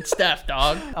me and Steph,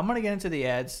 dog. I'm gonna get into the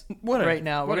ads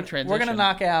now. What a transition. We're gonna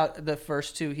knock out the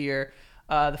first two here.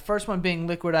 The first one being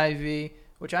Liquid IV,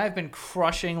 which I've been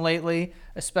crushing lately,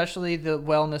 especially the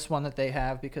wellness one that they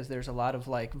have because there's a lot of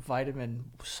like vitamin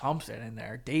something in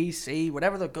there, D, C,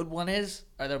 whatever the good one is.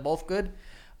 They're both good.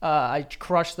 I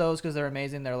crush those because they're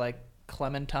amazing. They're like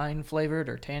clementine flavored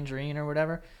or tangerine or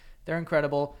whatever. They're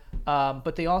incredible.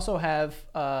 But they also have,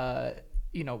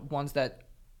 ones that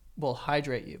will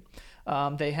hydrate you.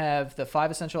 They have the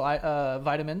 5 essential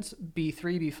vitamins,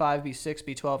 B3, B5, B6,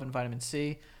 B12, and vitamin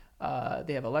C.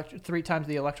 They have 3 times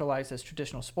the electrolytes as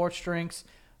traditional sports drinks.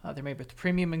 They're made with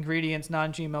premium ingredients,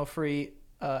 non-GMO free,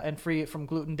 and free from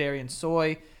gluten, dairy, and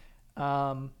soy.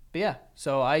 But yeah,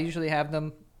 so I usually have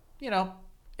them,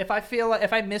 if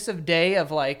I miss a day of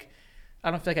like,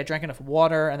 I don't feel like I drank enough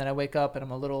water and then I wake up and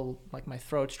I'm a little, like my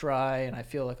throat's dry and I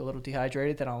feel like a little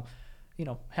dehydrated, then I'll,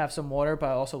 have some water, but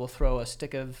I also will throw a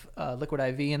stick of Liquid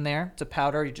IV in there. It's a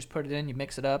powder. You just put it in, you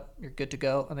mix it up, you're good to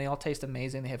go. And they all taste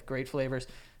amazing. They have great flavors.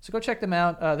 So go check them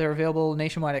out. They're available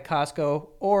nationwide at Costco,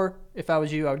 or if I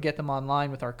was you, I would get them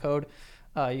online with our code.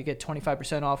 You get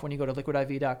 25% off when you go to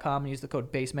liquidiv.com and use the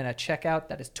code BASEMENT at checkout.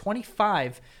 That is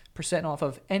 25% off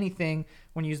of anything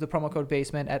when you use the promo code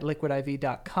BASEMENT at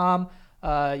liquidiv.com.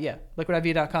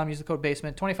 Liquidiv.com, use the code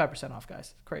BASEMENT, 25% off,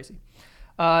 guys. Crazy.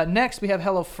 Next, we have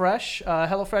HelloFresh.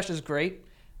 HelloFresh is great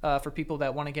for people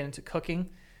that want to get into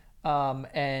cooking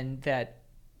and that,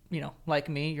 like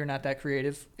me, you're not that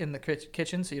creative in the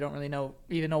kitchen, so you don't really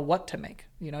even know what to make.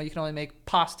 You can only make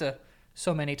pasta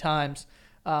so many times.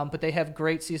 But they have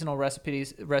great seasonal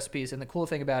recipes, and the cool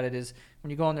thing about it is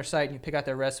when you go on their site and you pick out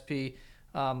their recipe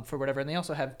for whatever, and they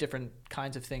also have different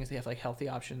kinds of things. They have like healthy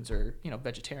options or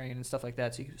vegetarian and stuff like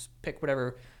that, so you can just pick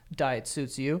whatever diet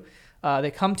suits you.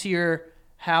 They come to your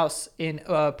house in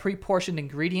pre-portioned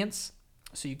ingredients,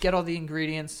 so you get all the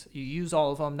ingredients, you use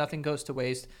all of them, nothing goes to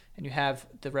waste, and you have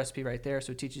the recipe right there,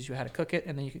 so it teaches you how to cook it,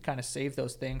 and then you can kind of save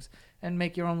those things and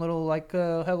make your own little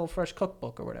HelloFresh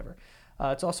cookbook or whatever.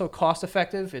 It's also cost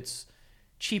effective. It's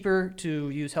cheaper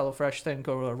to use HelloFresh than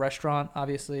go to a restaurant,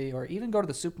 obviously, or even go to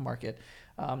the supermarket.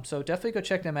 So definitely go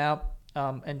check them out.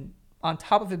 And on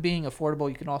top of it being affordable,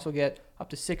 you can also get up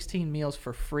to 16 meals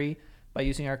for free by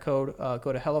using our code.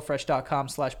 Go to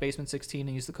HelloFresh.com/basement16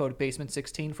 and use the code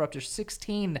basement16 for up to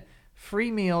 16 free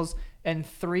meals and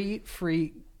 3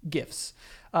 free gifts.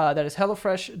 That is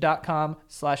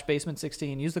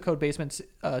HelloFresh.com/basement16. Use the code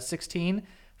basement16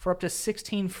 for up to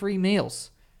 16 free meals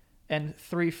and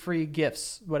 3 free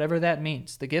gifts, whatever that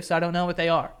means. The gifts, I don't know what they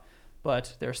are,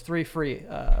 but there's 3 free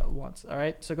ones, all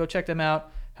right? So go check them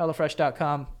out,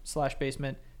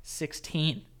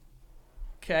 HelloFresh.com/basement16.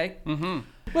 Okay? Mm-hmm.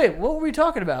 Wait, what were we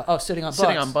talking about? Oh, sitting on butts.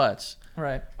 Sitting on butts.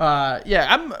 Right. Yeah,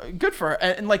 I'm good for her.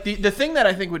 And like the thing that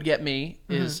I think would get me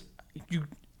is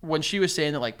when she was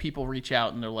saying that like people reach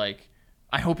out and they're like,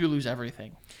 I hope you lose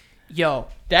everything. Yo.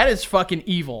 That is fucking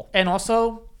evil. And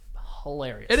also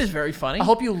hilarious. It is very funny. I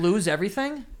hope you lose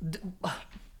everything.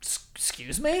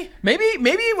 Excuse me? Maybe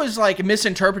it was like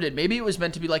misinterpreted. Maybe it was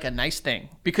meant to be like a nice thing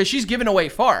because she's giving away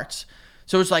farts.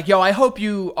 So it's like, yo, I hope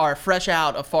you are fresh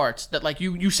out of farts that like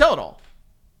you sell it all.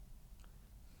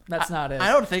 That's not it.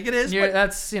 I don't think it is.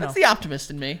 That's that's the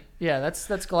optimist in me. Yeah,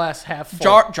 that's glass half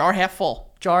full. Jar half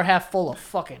full. Jar half full of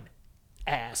fucking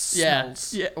ass. Yeah.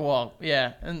 Smells. Yeah. Well,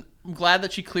 yeah. And I'm glad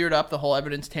that she cleared up the whole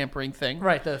evidence tampering thing.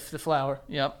 Right, the flour.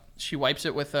 Yep. She wipes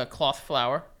it with a cloth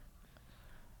flour.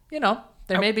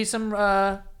 There may be some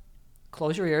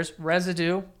close your ears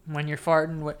residue when you're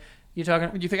farting. You talking?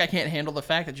 Do you think I can't handle the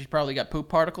fact that she's probably got poop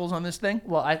particles on this thing?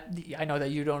 Well, I know that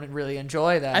you don't really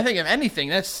enjoy that. I think if anything,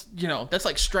 that's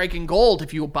like striking gold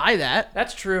if you buy that.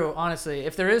 That's true, honestly.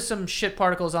 If there is some shit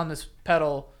particles on this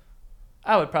pedal,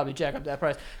 I would probably jack up that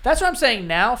price. That's what I'm saying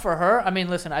now for her. I mean,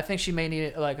 listen, I think she may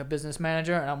need like a business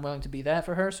manager, and I'm willing to be that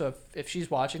for her. So if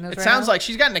she's watching this, it sounds like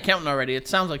she's got an accountant already. It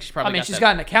sounds like she's probably. I mean, she's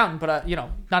got an accountant, but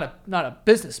not a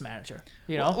business manager.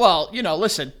 Well,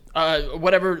 listen.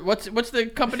 Whatever. What's the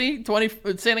company?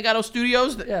 Santa Gato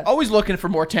Studios. Yeah. Always looking for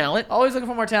more talent. Always looking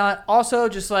for more talent. Also,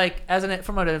 just like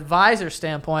from an advisor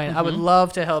standpoint, I would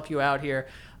love to help you out here.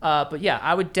 But yeah,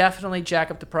 I would definitely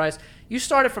jack up the price. You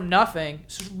started from nothing,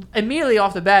 so immediately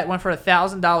off the bat went for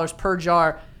 $1,000 per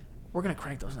jar. We're gonna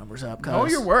crank those numbers up. Oh,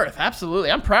 you're worth.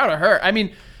 Absolutely, I'm proud of her. I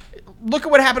mean, look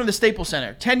at what happened to the Staples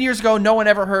Center. 10 years ago, no one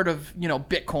ever heard of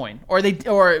Bitcoin,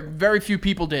 or very few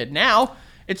people did. Now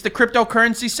it's the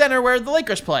cryptocurrency center where the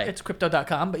Lakers play. It's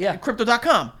crypto.com, but yeah,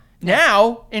 crypto.com.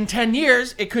 Now in 10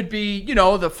 years, it could be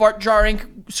the Fart Jar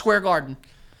Inc. Square Garden.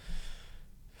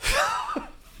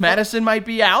 Madison might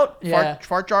be out. Yeah.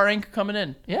 Fart Jar Inc. coming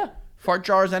in. Yeah. Fart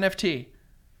Jars NFT.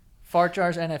 Fart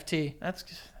Jars NFT. That's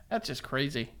just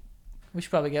crazy. We should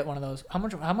probably get one of those. How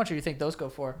much do you think those go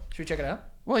for? Should we check it out?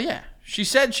 Well, yeah. She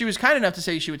said she was kind enough to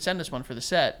say she would send us one for the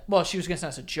set. Well, she was going to send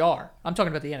us a jar. I'm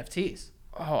talking about the NFTs.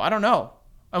 Oh, I don't know.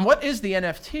 And what is the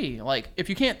NFT? Like, if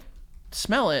you can't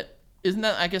smell it, isn't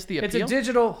that, I guess, the appeal? It's a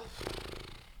digital...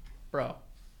 Bro.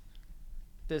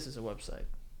 This is a website.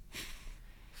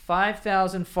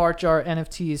 5,000 Fart Jar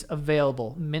NFTs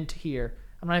available. Mint here.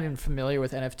 I'm not even familiar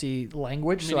with NFT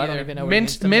language, so I don't even know what it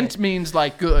means. Mint means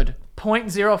like good.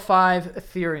 0.05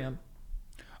 Ethereum.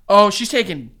 Oh, she's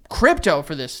taking crypto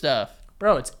for this stuff.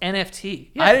 Bro, it's NFT.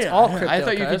 Yeah, it's all crypto. I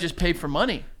thought you could just pay for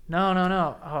money.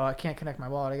 No. Oh, I can't connect my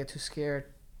wallet. I get too scared.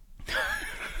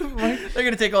 They're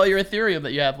gonna take all your Ethereum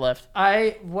that you have left.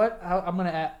 I'm gonna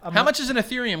add. How much is an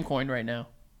Ethereum coin right now?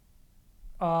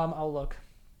 I'll look.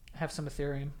 I have some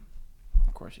Ethereum.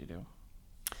 Of course you do.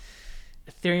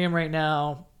 Ethereum right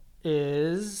now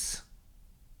is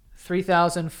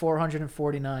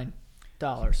 $3,449.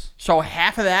 So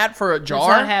half of that for a jar? It's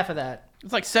not half of that.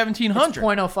 It's like 1,700. It's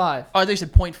 0.05. Oh, they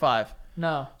said 0.5.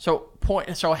 No. So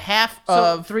half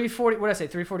So of 340. What did I say?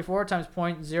 344 times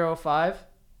 0.05.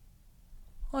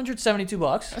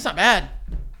 $172. that's not bad.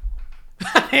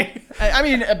 I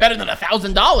mean, better than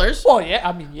 $1,000. Well, yeah.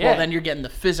 I mean, yeah. Well, then you're getting the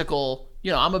physical.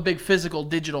 I'm a big physical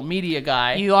digital media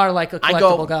guy. You are like a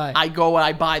collectible guy. I go and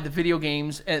I buy the video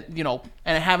games, and and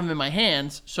I have them in my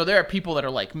hands. So there are people that are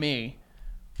like me.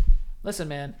 Listen,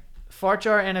 man. Fart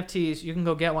jar NFTs. You can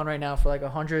go get one right now for like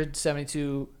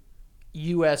 172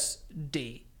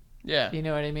 USD. Yeah. You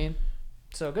know what I mean?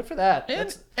 So good for that.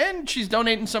 And she's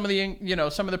donating some of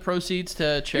the proceeds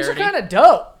to charity. These are kind of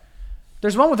dope.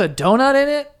 There's one with a donut in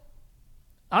it.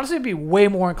 Honestly, I'd be way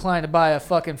more inclined to buy a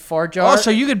fucking fart jar. Oh,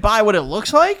 so you could buy what it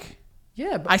looks like?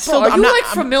 Yeah, but I still. bro, I'm not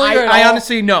familiar at all? I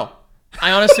honestly no.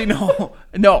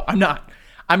 No, I'm not.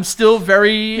 I'm still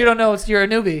very. You don't know. You're a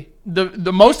newbie.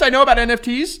 The most I know about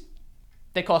NFTs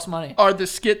They cost money. are the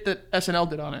skit that SNL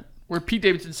did on it, where Pete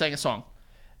Davidson sang a song.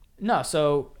 No,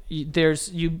 so you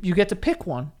get to pick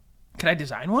one. Can I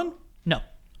design one? No.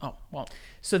 Oh, well.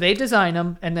 So they design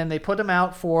them and then they put them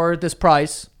out for this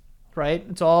price, right?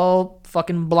 It's all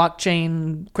fucking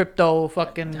blockchain, crypto,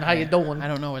 fucking how you doing? I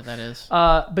don't know what that is.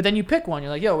 But then you pick one.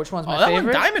 You're like, yo, which one's my that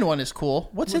favorite? diamond one is cool.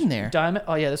 What's in there? Diamond.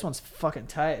 Oh yeah, this one's fucking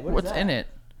tight. What's in it?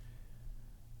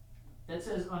 It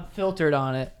says unfiltered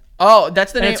on it. Oh,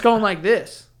 that's the And name. it's going like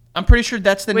this. I'm pretty sure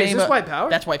that's the Wait, name. is this White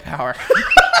Power? That's White Power.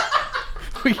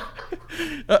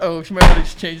 Uh-oh, she might have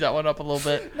to change that one up a little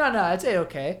bit. No, it's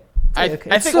A-okay. I It's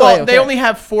think, still well, A-okay. they only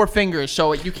have 4 fingers,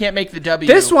 so you can't make the W.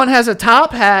 This one has a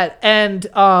top hat and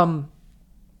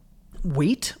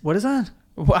wheat. What is that?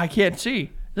 Well, I can't see. Is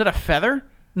that a feather?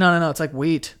 No. It's like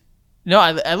wheat. No,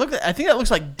 I think that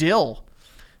looks like dill.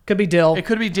 Could be dill. It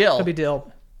could be dill. Could be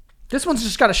dill. This one's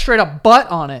just got a straight up butt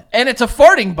on it. And it's a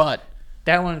farting butt.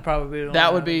 That one would probably be.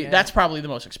 That would be. That's probably the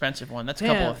most expensive one. That's a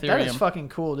couple of Ethereum. That is fucking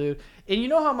cool, dude. And you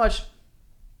know how much?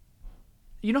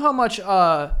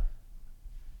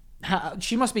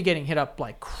 She must be getting hit up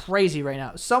like crazy right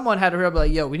now. Someone had her up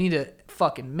like, "Yo, we need to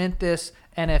fucking mint this,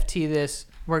 NFT this.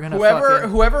 We're gonna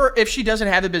whoever. If she doesn't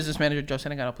have the business manager, Joe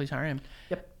Senegano, please hire him.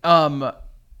 Yep.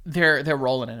 They're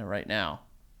rolling in it right now.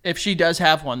 If she does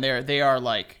have one, they are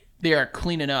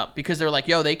cleaning up because they're like,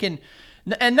 yo, they can.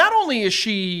 And not only is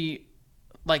she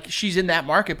like she's in that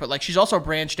market, but like she's also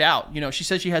branched out. She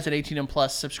says she has an 18 and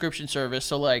plus subscription service,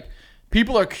 so like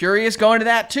people are curious going to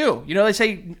that too. They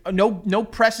say no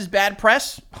press is bad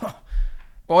press.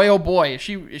 Boy, oh boy, is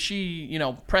she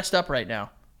pressed up right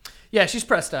now. Yeah, she's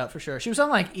pressed up for sure. She was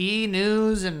on like E!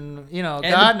 News and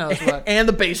God knows what. And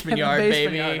the Basement Yard, Basement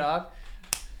baby. Yard, dog.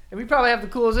 And we probably have the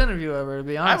coolest interview ever, to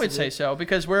be honest. I would say so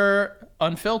because we're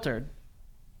unfiltered.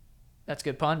 That's a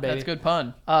good pun, baby. That's a good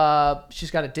pun.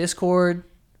 She's got a Discord.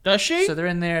 Does she? So they're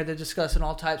in there. They're discussing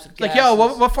all types of like, gases. yo,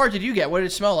 what fart did you get? What did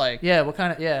it smell like? Yeah, what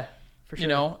kind of? Yeah, for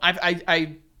sure.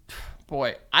 I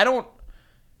don't.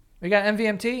 We got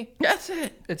MVMT. That's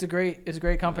it. It's a great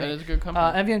company. It is a good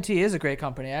company. MVMT is a great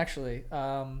company, actually.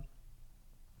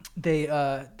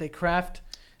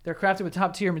 They're crafted with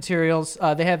top tier materials.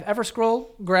 They have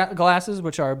Everscroll glasses,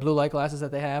 which are blue light glasses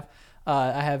that they have.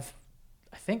 I have,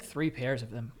 I think, 3 pairs of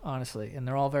them, honestly, and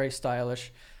they're all very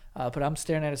stylish. But I'm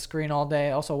staring at a screen all day.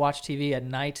 I also watch TV at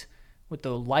night with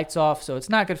the lights off, so it's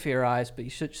not good for your eyes. But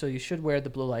you should wear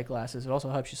the blue light glasses. It also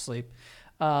helps you sleep.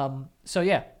 So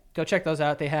yeah, go check those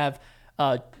out. They have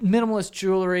minimalist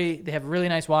jewelry. They have really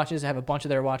nice watches. They have a bunch of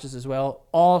their watches as well.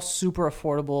 All super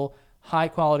affordable, high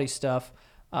quality stuff.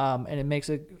 And it makes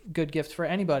a good gift for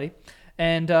anybody.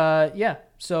 And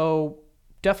so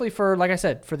definitely like I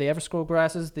said, for the Everscroll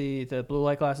glasses, the blue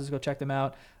light glasses, go check them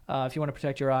out. If you want to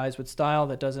protect your eyes with style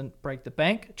that doesn't break the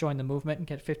bank, join the movement and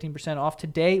get 15% off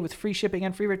today with free shipping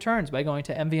and free returns by going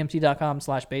to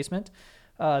mvmt.com/basement.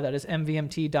 That is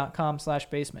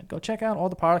mvmt.com/basement. Go check out all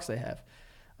the products they have.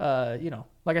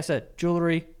 Like I said,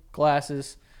 jewelry,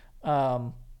 glasses,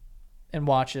 and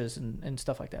watches and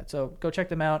stuff like that. So go check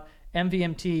them out.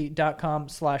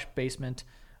 mvmt.com/basement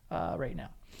right now.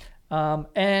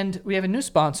 And we have a new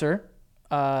sponsor.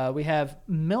 We have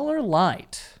Miller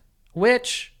Lite,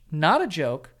 which, not a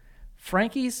joke,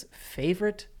 Frankie's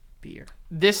favorite beer.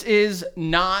 This is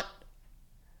not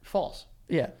false.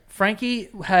 Yeah. Frankie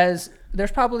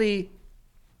there's probably,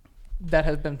 that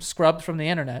has been scrubbed from the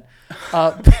internet,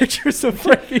 pictures of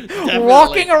Frankie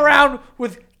walking around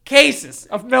with cases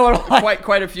of Miller Lite.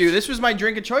 Quite a few. This was my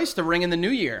drink of choice to ring in the new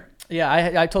year.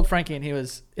 Yeah, I told Frankie and he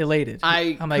was elated.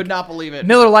 I'm could not believe it.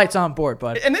 Miller Lite's on board,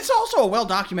 bud. And it's also a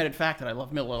well-documented fact that I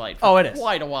love Miller Lite it is.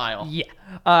 quite a while.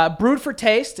 Yeah. Brewed for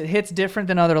taste, it hits different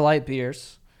than other light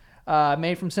beers.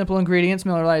 Made from simple ingredients,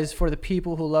 Miller Lite is for the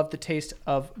people who love the taste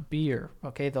of beer.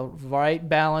 Okay, the right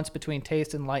balance between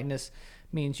taste and lightness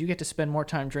means you get to spend more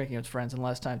time drinking with friends and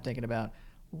less time thinking about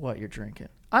what you're drinking.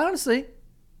 I honestly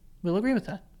will agree with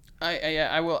that.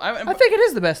 I will. I think it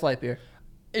is the best light beer.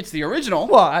 It's the original.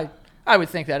 Well, I would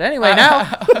think that anyway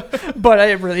now, but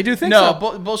I really do think so.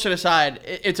 No, bullshit aside,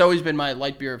 it's always been my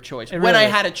light beer of choice. It When really I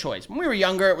is. had a choice. When we were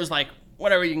younger, it was like,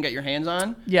 whatever you can get your hands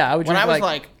on. Yeah, I would When drink I was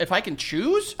like, if I can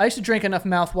choose. I used to drink enough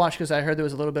mouthwash because I heard there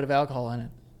was a little bit of alcohol in it.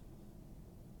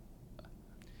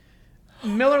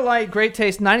 Miller Lite, great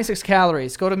taste, 96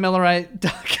 calories. Go to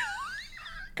MillerLite.com.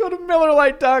 Go to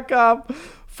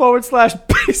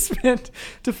MillerLite.com/basement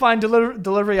to find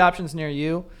delivery options near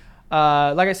you.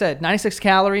 Like I said, 96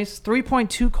 calories,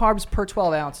 3.2 carbs per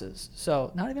 12 ounces.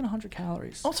 So not even 100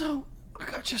 calories. Also,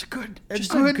 just good A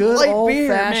light beer,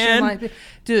 old-fashioned man. light beer.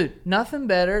 Dude, nothing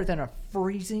better than a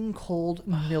freezing cold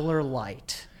Miller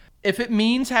Lite. If it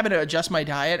means having to adjust my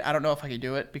diet, I don't know if I could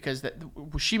do it because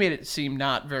she made it seem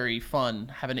not very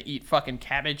fun having to eat fucking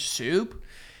cabbage soup.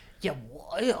 Yeah,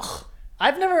 ugh.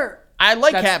 I've never... I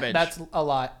like cabbage. That's a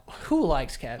lot. Who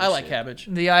likes cabbage? I like soup? cabbage.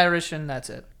 The Irish and that's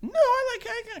it. No, I like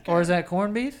cabbage. Or is that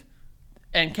corned beef?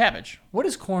 And cabbage. What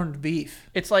is corned beef?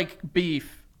 It's like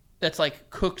beef that's like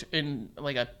cooked in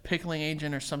like a pickling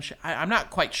agent or some shit. I'm not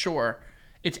quite sure.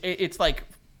 It's like,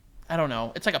 I don't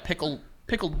know. It's like a pickled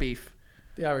beef.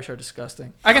 The Irish are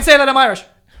disgusting. I can say that I'm Irish.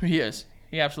 He is.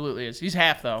 He absolutely is. He's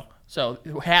half though. So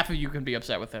half of you can be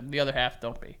upset with him. The other half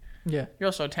don't be. Yeah. You're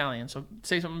also Italian, so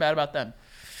say something bad about them.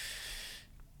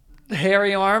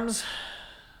 Hairy arms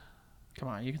Come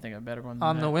on, you can think of a better one than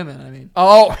on that. the women, I mean.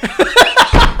 Oh.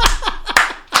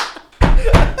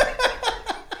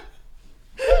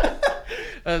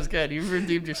 That was good. You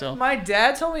redeemed yourself. My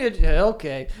dad told me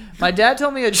My dad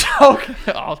told me a joke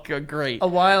Oh, good, great. a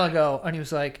while ago, and he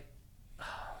was like,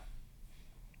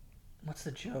 what's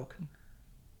the joke?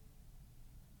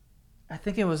 I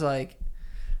think it was like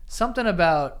something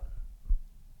about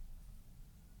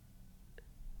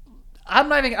I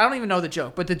don't even know the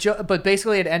joke, but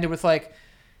basically it ended with like,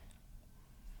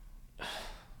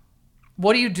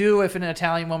 what do you do if an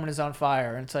Italian woman is on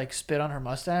fire? And it's like spit on her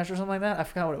mustache or something like that. I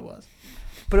forgot what it was,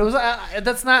 but it was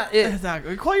that's not it. It's not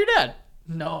good. Call your dad.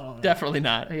 No. Definitely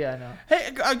not. Yeah, no.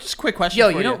 Hey, just a quick question.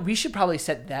 Yo, for you know, we should probably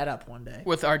set that up one day.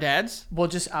 with our dads, Well,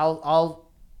 just I'll.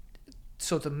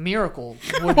 So the miracle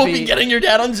would we'll be getting your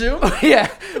dad on Zoom. yeah,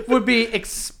 would be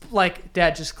like,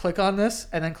 Dad, just click on this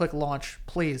and then click launch,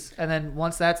 please. And then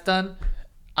once that's done,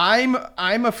 I'm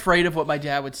afraid of what my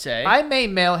dad would say. I may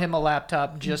mail him a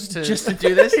laptop just to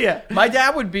do this. Yeah. My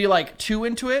dad would be like too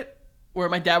into it, where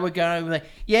my dad would go and be like,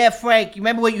 "Yeah, Frank, you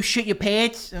remember when you shit your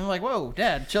pants?" And I'm like, "Whoa,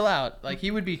 Dad, chill out." Like he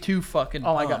would be too fucking.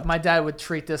 Oh my god, pumped. my dad would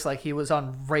treat this like he was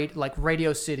on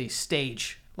Radio City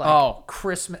stage. Like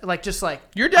Christmas, like just like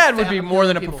Your dad would be more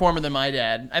than a people. performer than my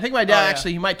dad. I think my dad Oh, yeah.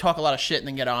 actually, he might talk a lot of shit and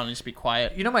then get on and just be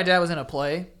quiet. You know, my dad was in a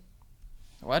play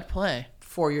What play?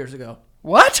 4 years ago.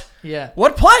 What? Yeah,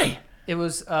 What play? it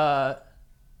was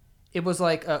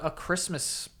like a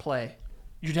Christmas play.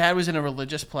 Your dad was in a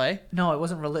religious play? No, it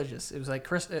wasn't religious. It was like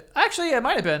Actually, it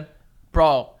might have been.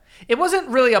 Bro. It wasn't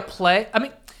really a play. I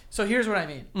mean, so here's what I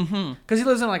mean. Mm-hmm. Because he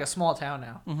lives in like a small town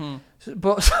now.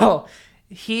 Mm-hmm. So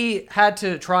he had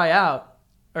to try out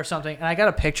or something, and I got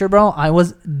a picture, bro. I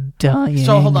was dying.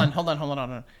 So hold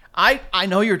on. I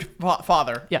know your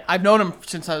father. Yeah. I've known him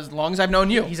since as long as I've known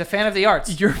you. He's a fan of the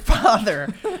arts. Your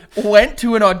father went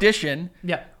to an audition,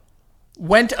 Yeah.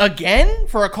 went again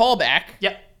for a callback,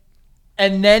 Yeah.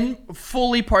 and then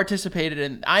fully participated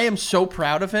in. I am so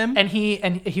proud of him. And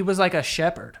he was like a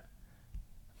shepherd.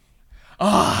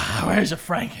 Where's a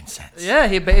frankincense? Yeah,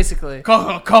 he basically.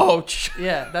 Coach.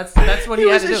 Yeah, that's what he,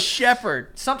 He had was to a do.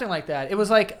 shepherd. Something like that. It was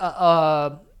like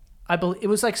I believe it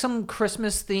was like some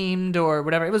Christmas themed or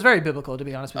whatever. It was very biblical, to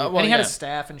be honest with you. Well, and he had yeah. a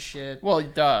staff and shit. Well,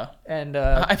 duh. And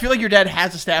I feel like your dad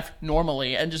has a staff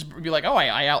normally and just be like, oh,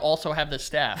 I also have this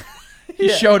staff. He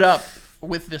Yeah. showed up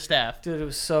with the staff. dude, it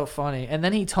was so funny. And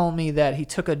then he told me that he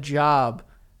took a job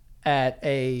at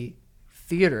a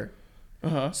theater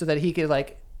so that he could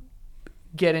like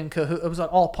get in cahoots. It was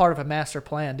like all part of a master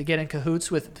plan to get in cahoots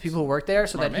with people who work there,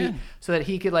 so that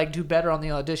he could like do better on the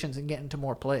auditions and get into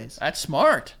more plays. That's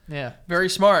smart. Yeah, Very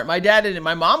smart. My dad and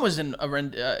my mom was in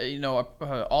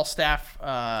a all staff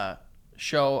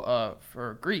show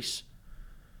for Grease.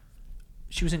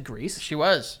 she was in Grease. She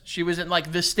was in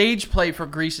like the stage play for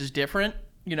Grease is different.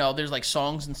 You know, there's like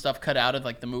songs and stuff cut out of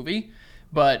like the movie,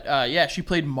 but yeah, she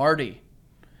played Marty,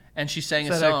 and she sang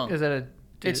a song. Is that a?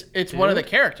 It's dude? one of the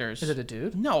characters. Is it a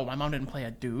dude? No, my mom didn't play a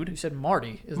You dude. said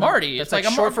Marty. Isn't Marty. That, It's that's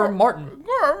like short for Martin.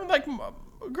 Or like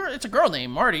it's a girl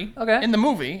named Marty. Okay. In the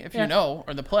movie, if Yeah. you know,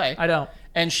 or the play. I don't.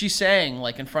 And she sang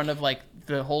like in front of like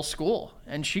the whole school,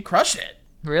 and she crushed it.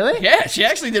 Really? Yeah, she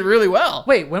actually did really well.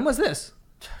 Wait, when was this?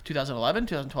 2011,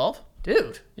 2012.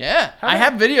 Dude. Yeah, I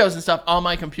have videos and stuff on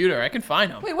my computer. I can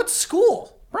find them. Wait, what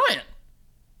school? Bryant.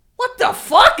 What the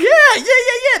fuck? Yeah.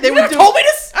 They You never told me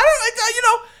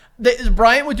this?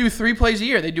 Bryant would do 3 plays a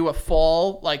year. They do a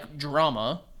fall like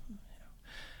drama.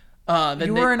 Then You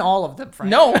they- were in all of them, Frank.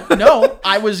 No.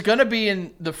 I was gonna be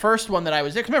in the first one that I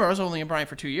was in. 'Cause remember, I was only in Bryant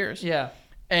for 2 years. Yeah.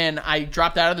 And I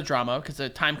dropped out of the drama because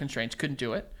of time constraints, couldn't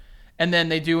do it. And then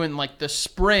they do in like the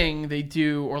spring,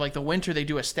 or like the winter, they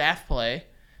do a staff play,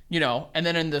 And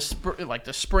then in the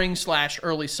spring /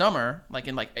 early summer, like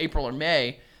in like April or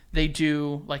May, they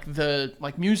do like the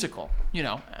musical.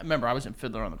 Remember I was in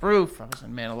Fiddler on the Roof, I was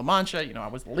in Man of La Mancha, I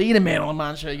was the lead in Man of La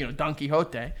Mancha, Don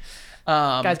Quixote.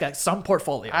 Guy's got some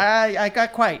portfolio. I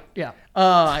got quite. Yeah.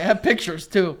 I have pictures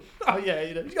too. Oh, yeah.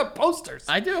 You got posters.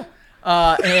 I do.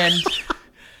 And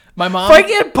my mom.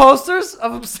 Frankie had posters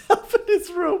of himself in his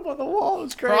room on the wall. It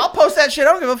was great. Bro, I'll post that shit.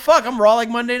 I don't give a fuck. I'm raw like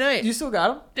Monday night. You still got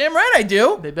them? Damn right I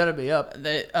do. They better be up.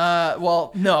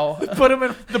 Well, no. Put them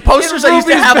in The posters in I used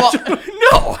to Ruby's have bedroom.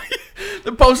 no.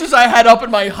 The posters I had up in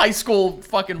my high school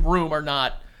fucking room are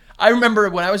not. I remember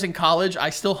when I was in college,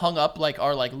 I still hung up like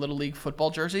our like little league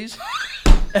football jerseys.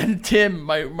 And Tim,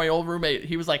 my old roommate,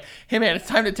 he was like, "Hey man, it's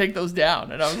time to take those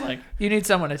down." And I was like, You need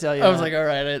someone to tell you. I was that. like, "All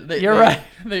right, You're right.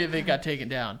 They got taken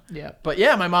down." Yeah. But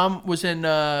yeah, my mom was in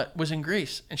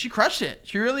Greece, and she crushed it.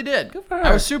 She really did. Good for her.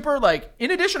 I was super like, in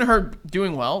addition to her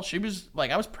doing well, she was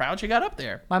like, I was proud she got up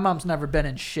there. My mom's never been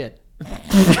in shit.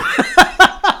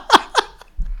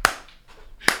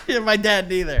 Yeah, my dad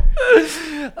neither.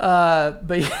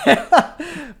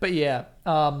 But yeah.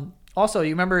 Also, you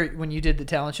remember when you did the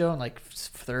talent show in like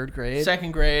 3rd grade?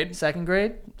 Second grade. 2nd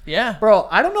grade? Yeah. Bro,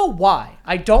 I don't know why.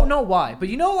 But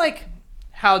like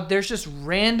how there's just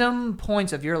random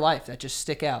points of your life that just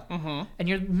stick out. Mm-hmm. And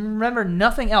you remember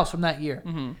nothing else from that year.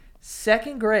 Mm-hmm.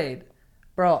 2nd grade,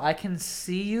 bro, I can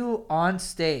see you on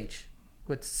stage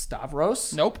with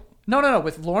Stavros. Nope. No,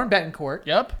 with Lauren Betancourt.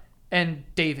 Yep. And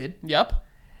David. Yep.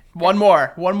 One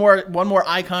more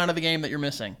icon of the game that you're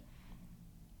missing.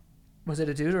 Was it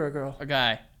a dude or a girl? A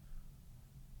guy.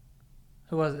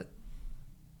 Who was it?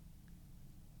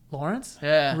 Lawrence?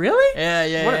 Yeah. Really?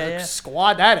 Yeah. What a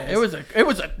squad that is. It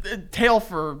was a tale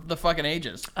for the fucking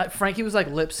ages. Frankie was like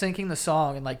lip syncing the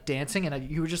song and like dancing, and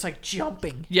you were just like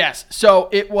jumping. Yes. So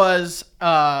it was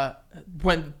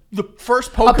when the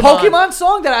first Pokemon. A Pokemon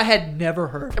song that I had never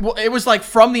heard. Well, it was like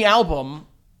from the album,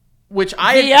 which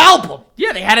album.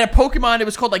 Yeah, they had a Pokemon. It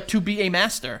was called like To Be a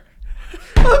Master.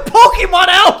 A Pokemon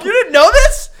album. You didn't know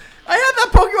this? I had that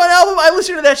Pokemon album. I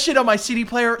listened to that shit on my CD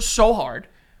player so hard.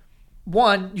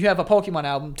 1, you have a Pokemon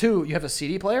album. 2, you have a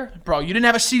CD player. Bro, you didn't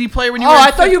have a CD player when you were Oh, in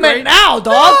I thought 5th you meant grade? now,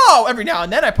 dog. No, every now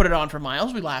and then I put it on for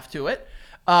Miles. We laughed to it.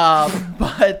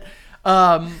 But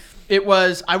it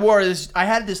was, I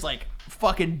had this like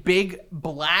fucking big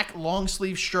black long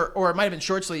sleeve shirt, or it might have been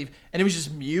short sleeve, and it was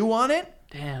just Mew on it.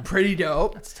 Damn. Pretty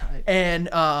dope. That's tight. And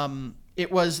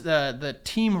it was the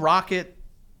Team Rocket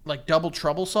like Double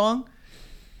Trouble song.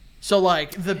 So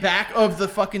like the back of the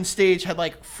fucking stage had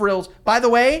like frills. By the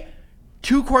way,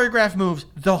 2 choreographed moves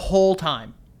the whole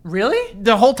time. Really?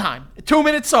 The whole time.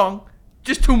 2-minute song,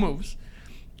 just 2 moves.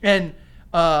 And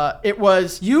it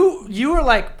was You were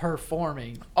like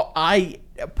performing. I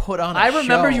put on a I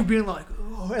remember show. you being like,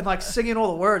 oh, and like singing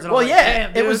all the words. And Well, I was like, yeah,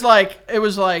 damn, dude. it was like I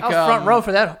was front row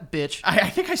for that bitch. I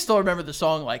think I still remember the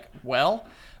song like well,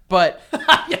 but Yeah,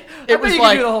 I it bet was you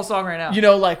like can do the whole song right now. you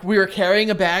know, like we were carrying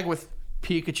a bag with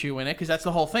Pikachu in it, because that's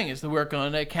the whole thing, is that we're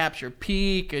gonna capture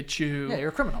Pikachu. Yeah, you're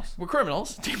criminals. We're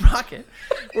criminals. Team Rocket.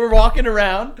 We're walking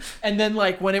around, and then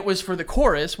like when it was for the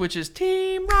chorus, which is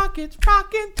Team Rocket's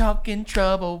rockin', talking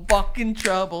trouble, walking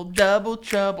trouble, double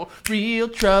trouble, real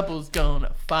trouble's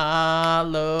gonna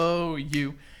follow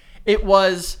you. It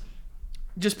was,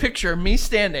 just picture me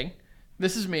standing.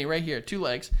 This is me right here, 2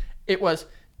 legs. It was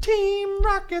Team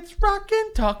Rocket's rockin',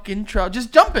 talking trouble,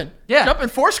 just jumping. Yeah. Jumping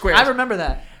 4 squares. I remember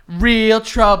that. Real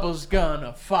trouble's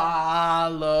gonna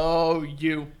follow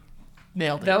you.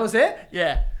 Nailed it. That was it?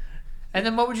 Yeah. And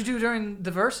then what would you do during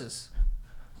the verses?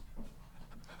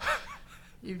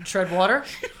 You tread water?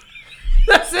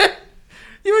 That's it?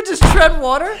 You would just tread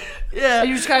water? Yeah. And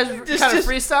you just kind of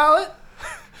freestyle it?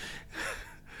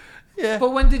 Yeah.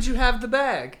 But when did you have the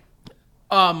bag?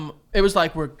 It was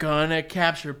like, we're gonna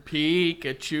capture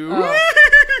Pikachu.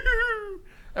 Oh.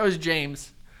 That was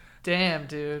James. Damn,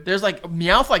 dude. There's like,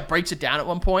 Meowth like breaks it down at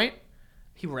one point.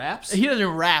 He raps? He doesn't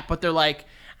rap, but they're like,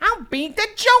 I'll beat the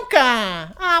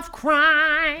Joker. of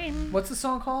crime. What's the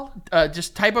song called?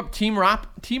 Just type up Team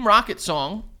Rocket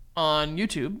song on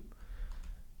YouTube.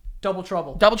 Double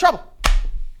Trouble. Double Trouble.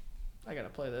 I gotta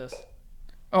play this.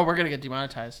 Oh, we're gonna get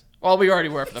demonetized. Well, we already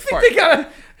were for the fart. They got a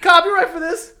copyright for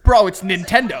this? Bro, it's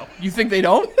Nintendo. You think they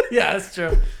don't? Yeah, that's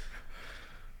true.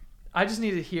 I just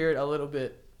need to hear it a little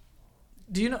bit.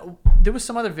 Do you know there was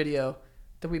some other video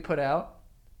that we put out,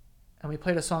 and we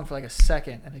played a song for like a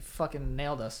second, and they fucking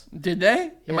nailed us. Did they?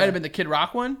 It Yeah. might have been the Kid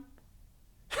Rock one.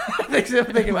 I think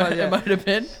it was, yeah. It might have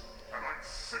been.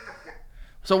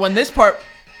 So when this part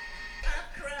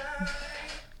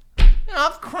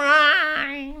of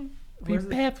crime,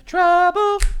 prepare for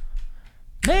trouble,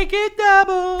 make it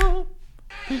double.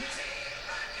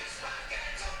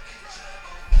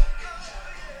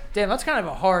 Damn, that's kind of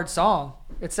a hard song.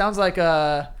 It sounds like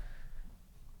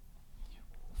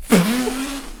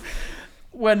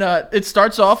When it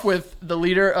starts off with the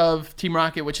leader of Team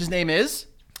Rocket, which his name is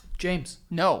James.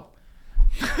 no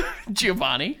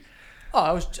Giovanni. Oh,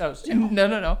 I was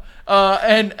No.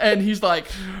 And he's like,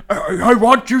 I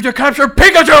want you to capture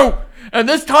Pikachu, and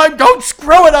this time don't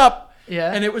screw it up.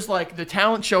 Yeah. And it was like the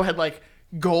talent show had like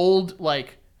gold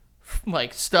like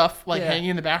stuff like Yeah. hanging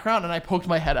in the background, and I poked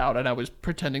my head out and I was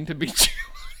pretending to be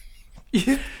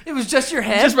It was just your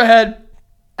head, just my head.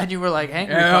 and you were like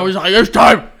angry. And I was like, this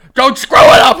time don't screw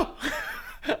it up.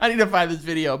 I need to find this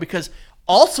video because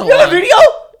also You have a video?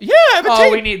 Yeah, I have a Oh,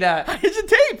 tape. we need that. It's a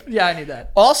tape. Yeah, I need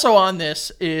that. Also on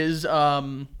this is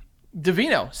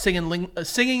Davino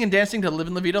singing and dancing to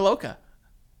 "Livin' La Vida Loca."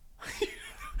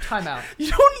 Time out.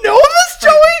 You don't know this,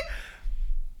 Joey?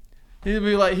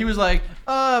 He was like,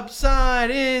 upside,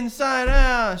 inside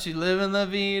out. She's living la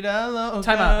vida loca.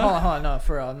 Time out. Hold on. No,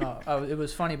 for real. No. It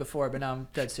was funny before, but now I'm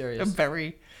dead serious.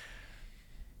 Very.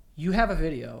 You have a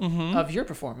video of your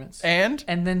performance. And?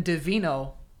 And then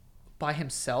Davino by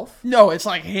himself? No, it's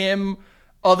like him,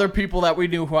 other people that we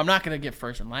knew who I'm not going to get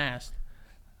first and last.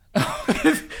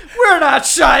 We're not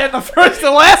shy in the first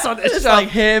and last on this It's show. like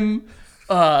him,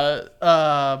 but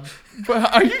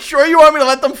are you sure you want me to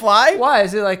let them fly? Why?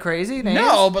 Is it like crazy names?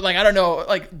 No, but like, I don't know,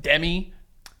 like Demi.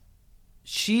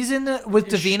 She's in the with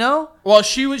Davino? Well,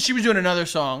 she was doing another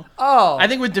song. Oh. I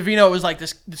think with Davino it was like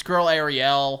this girl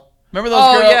Ariel. Remember those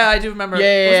Oh, girls? yeah, I do remember.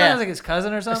 Yeah. Wasn't that like his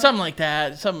cousin or something? Something like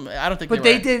that. I don't think But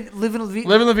they they did Live in La Vida.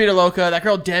 Living La Vida Loca. That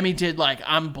girl Demi did like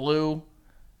I'm Blue.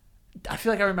 I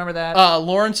feel like I remember that.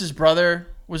 Lawrence's brother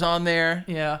was on there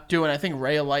yeah. doing I think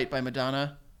Ray of Light by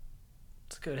Madonna.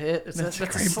 It's a good hit. It's It's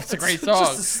a great it's song.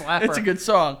 just a slapper. It's a good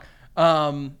song.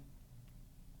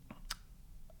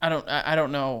 I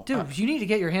don't know. Dude, you need to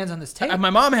get your hands on this tape.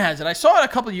 My mom has it. I saw it a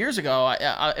couple years ago.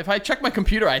 If I check my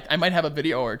computer, I might have a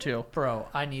video or two. Bro,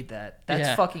 I need that. That's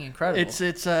Yeah. fucking incredible.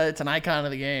 It's an icon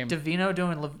of the game. Davino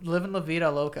doing Live in La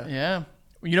Vida Loca. Yeah.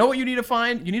 You know what you need to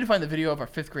find? You need to find the video of our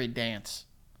 5th grade dance.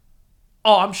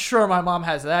 Oh, I'm sure my mom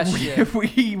has that shit. we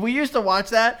used to watch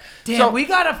that. Damn, So- we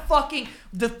got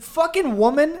the fucking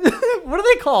woman. What are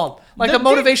they called? Like the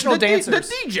motivational dancers.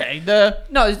 The DJ.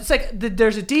 No, it's like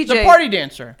there's a DJ. The party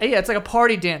dancer. Yeah, it's like a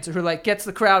party dancer who like gets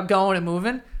the crowd going and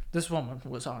moving. This woman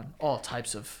was on all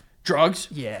types of Drugs.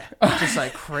 yeah, just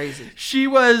like crazy. She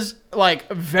was like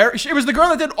it was the girl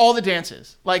that did all the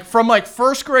dances. Like from like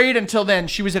 1st grade until then,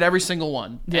 she was at every single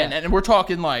one. Yeah. And we're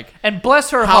talking like And bless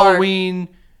her heart, Halloween,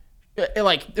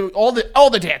 like all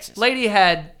the dances. lady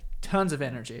had tons of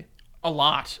energy A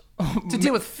lot. to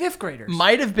deal with 5th graders.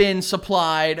 Might have been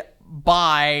supplied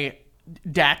by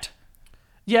Dat.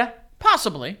 Yeah,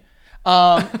 Possibly.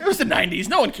 It was the 90s.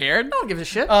 No one cared. no one gives a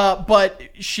shit. But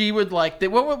she would like,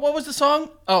 what was the song?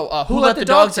 Oh, Who Let the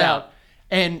Dogs Out?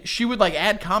 And she would like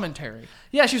add commentary.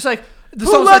 Yeah, she was like, the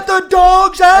Who song's let like, the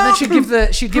dogs out? and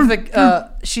then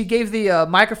she gave the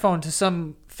microphone to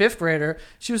some 5th grader.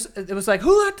 It was like,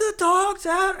 who let the dogs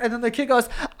out? And then the kid goes,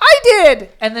 I did.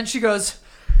 And then she goes,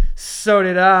 so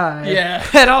did I. Yeah.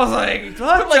 And I was like,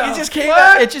 what? Like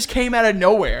it just came out of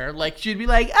nowhere. Like she'd be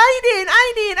like, I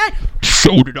did.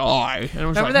 So did I. And it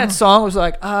was Remember like, that song was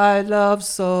like, I love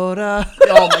soda.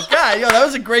 Oh my god, yo, that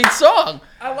was a great song.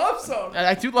 I love soda.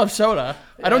 I do love soda.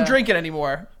 I don't Yeah. drink it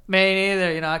anymore. Me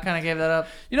neither. You know, I kind of gave that up.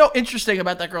 You know, interesting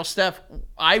about that girl Steph,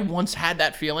 I once had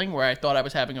that feeling where I thought I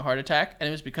was having a heart attack, and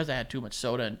it was because I had too much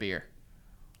soda and beer.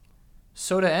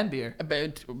 Soda and beer.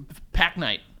 Pack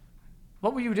night.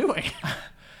 What were you doing?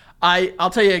 I'll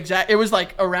tell you exactly. It was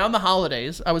like around the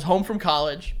holidays. I was home from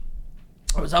college.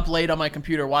 I was up late on my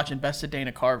computer watching Best of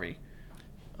Dana Carvey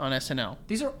on SNL.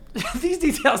 These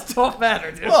details don't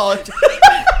matter, dude. Well,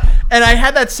 and I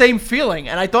had that same feeling,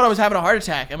 and I thought I was having a heart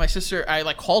attack. And my sister, I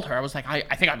like called her. I was like, I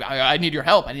think I need your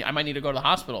help. I might need to go to the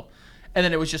hospital. And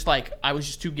then it was just like I was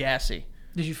just too gassy.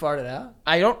 Did you fart it out?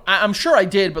 I'm sure I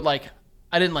did, but like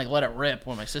I didn't like let it rip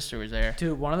when my sister was there.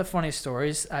 Dude, one of the funniest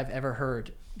stories I've ever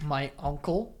heard. My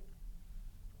uncle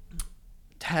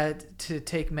had to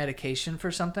take medication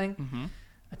for something. Mm-hmm.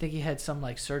 I think he had some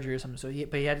like surgery or something.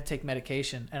 But he had to take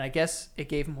medication, and I guess it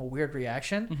gave him a weird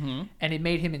reaction, Mm-hmm. and it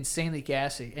made him insanely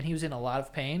gassy, and he was in a lot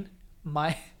of pain.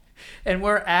 And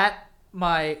we're at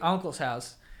my uncle's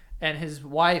house, and his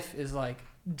wife is like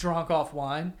drunk off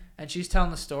wine, and she's telling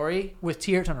the story with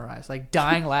tears on her eyes, like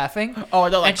dying laughing. Oh,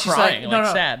 they're like and she's crying, like,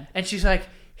 like sad. And she's like,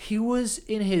 he was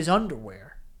in his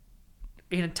underwear,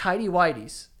 in tidy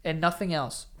whities and nothing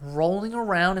else, rolling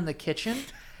around in the kitchen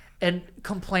and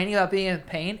complaining about being in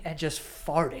pain and just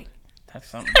farting. That's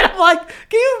something. I'm like,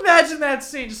 can you imagine that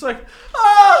scene? Just like,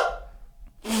 ah!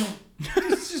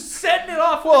 just setting it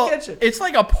off in the kitchen. It's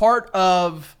like a part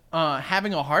of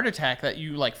having a heart attack that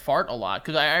you like fart a lot.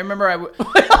 Because I remember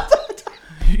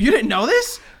you didn't know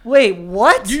this? Wait,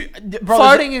 what?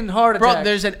 Farting and heart attack.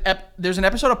 Bro, there's an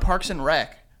episode of Parks and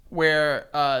Rec where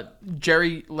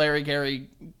Jerry, Larry, Gary,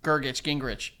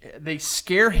 Gingrich, they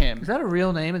scare him. Is that a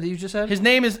real name that you just said? His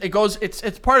name is,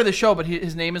 it's part of the show, but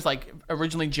his name is like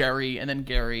originally Jerry and then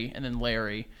Gary and then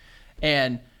Larry.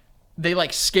 And they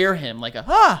like scare him like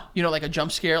like a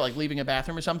jump scare, like leaving a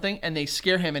bathroom or something. And they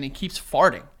scare him and he keeps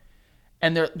farting.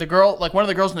 And the girl, like one of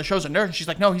the girls in the show's a nurse, and she's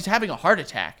like, no, he's having a heart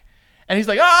attack. And he's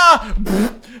like,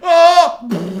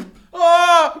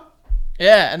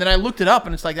 Yeah, and then I looked it up,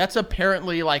 and it's like that's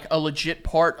apparently like a legit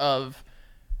part of,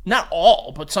 not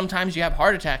all, but sometimes you have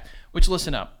heart attack. Which,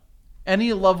 listen up,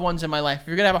 any loved ones in my life, if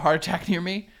you're gonna have a heart attack near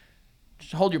me,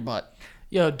 just hold your butt.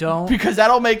 Yo, don't. Because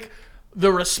that'll make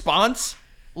the response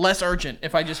less urgent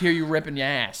if I just hear you ripping your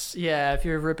ass. Yeah, if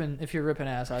you're ripping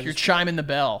ass, If you're chiming the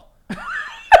bell.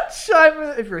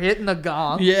 if you're hitting the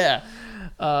gong. Yeah.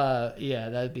 Yeah,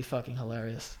 that'd be fucking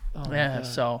hilarious. Oh yeah,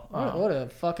 so what a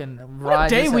fucking ride. What a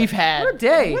day we've had. What a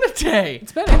day. What a day.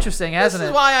 It's been interesting, hasn't it?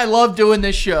 This is why I love doing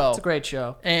this show. It's a great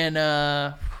show. And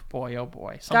boy, oh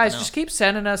boy. Guys, just keep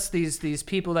sending us these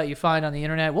people that you find on the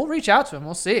internet. We'll reach out to them.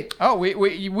 We'll see. Oh,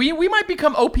 we might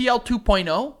become OPL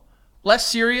 2.0. Less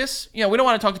serious. We don't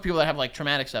want to talk to people that have like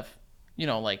traumatic stuff.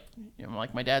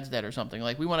 Like my dad's dead or something.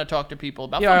 Like we want to talk to people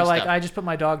about funny like stuff. I just put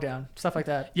my dog down. Stuff like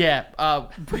that. Yeah,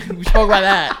 we spoke about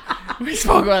that. We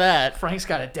spoke about that. Frank's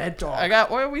got a dead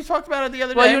dog. We talked about it the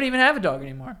other day. Well, you don't even have a dog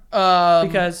anymore.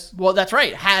 Because that's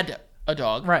right. Had a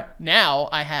dog. Right. Now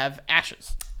I have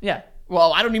ashes. Yeah.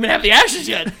 Well, I don't even have the ashes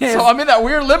yet. So I'm in that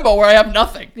weird limbo where I have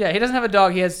nothing. Yeah, he doesn't have a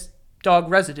dog. He has dog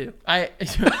residue. I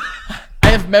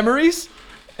have memories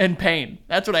and pain.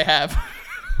 That's what I have.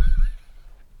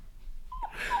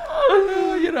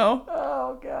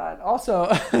 Oh God.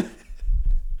 Also,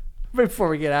 before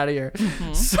we get out of here,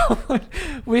 so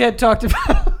we had talked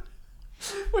about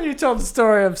when you told the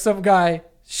story of some guy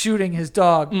shooting his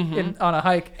dog on a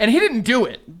hike, and he didn't do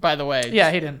it, by the way. Yeah,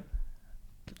 he didn't.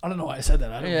 I don't know why I said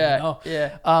that. I don't even know.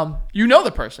 Yeah. You know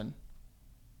the person.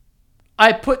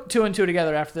 I put two and two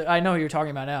together after I know who you're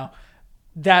talking about now.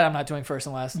 That I'm not doing first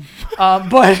and last. But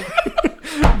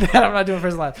that I'm not doing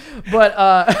first and last. But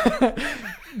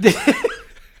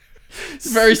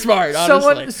very smart,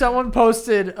 honestly. Someone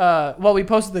posted, we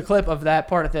posted the clip of that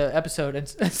part of the episode, and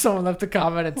someone left a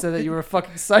comment and said that you were a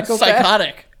fucking psychopath.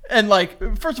 Psychotic. And,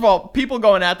 like, first of all, people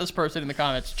going at this person in the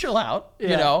comments, chill out,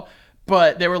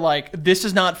 But they were like, this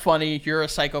is not funny, you're a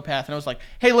psychopath. And I was like,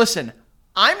 hey, listen,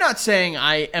 I'm not saying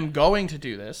I am going to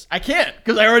do this. I can't,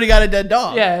 because I already got a dead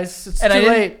dog. Yeah, it's too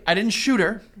late. I didn't shoot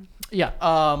her. Yeah.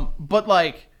 But,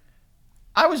 like,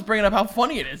 I was bringing up how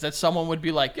funny it is that someone would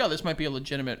be like, yo, this might be a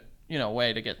legitimate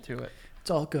way to get to it. It's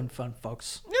all good and fun,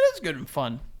 folks. It is good and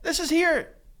fun. This is here.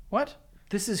 What?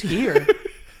 This is here.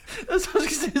 This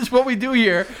is what we do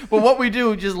here. But what we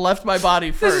do just left my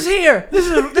body first. This is here.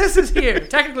 This is here.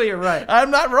 Technically, you're right. I'm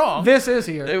not wrong. This is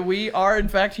here. We are, in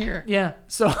fact, here. Yeah.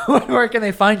 So where can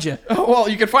they find you? Well,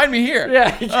 you can find me here.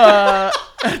 Yeah.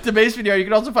 At the Basement Yard. You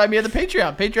can also find me at the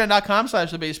Patreon.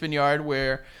 Patreon.com/The Basement Yard,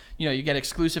 where you get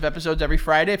exclusive episodes every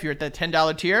Friday if you're at that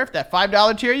 $10 tier. If that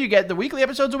 $5 tier, you get the weekly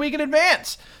episodes a week in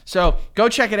advance. So go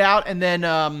check it out. And then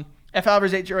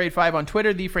FAlvarez8085 on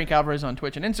Twitter, the Frank Alvarez on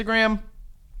Twitch and Instagram.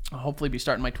 I'll hopefully be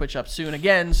starting my Twitch up soon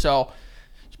again. So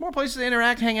there's more places to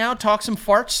interact, hang out, talk some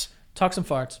farts.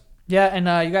 Yeah, and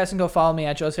you guys can go follow me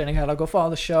at Joe Standing Out. I'll go follow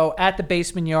the show at The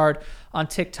Basement Yard on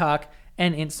TikTok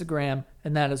and Instagram.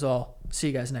 And that is all. See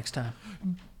you guys next time.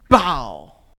 Bow.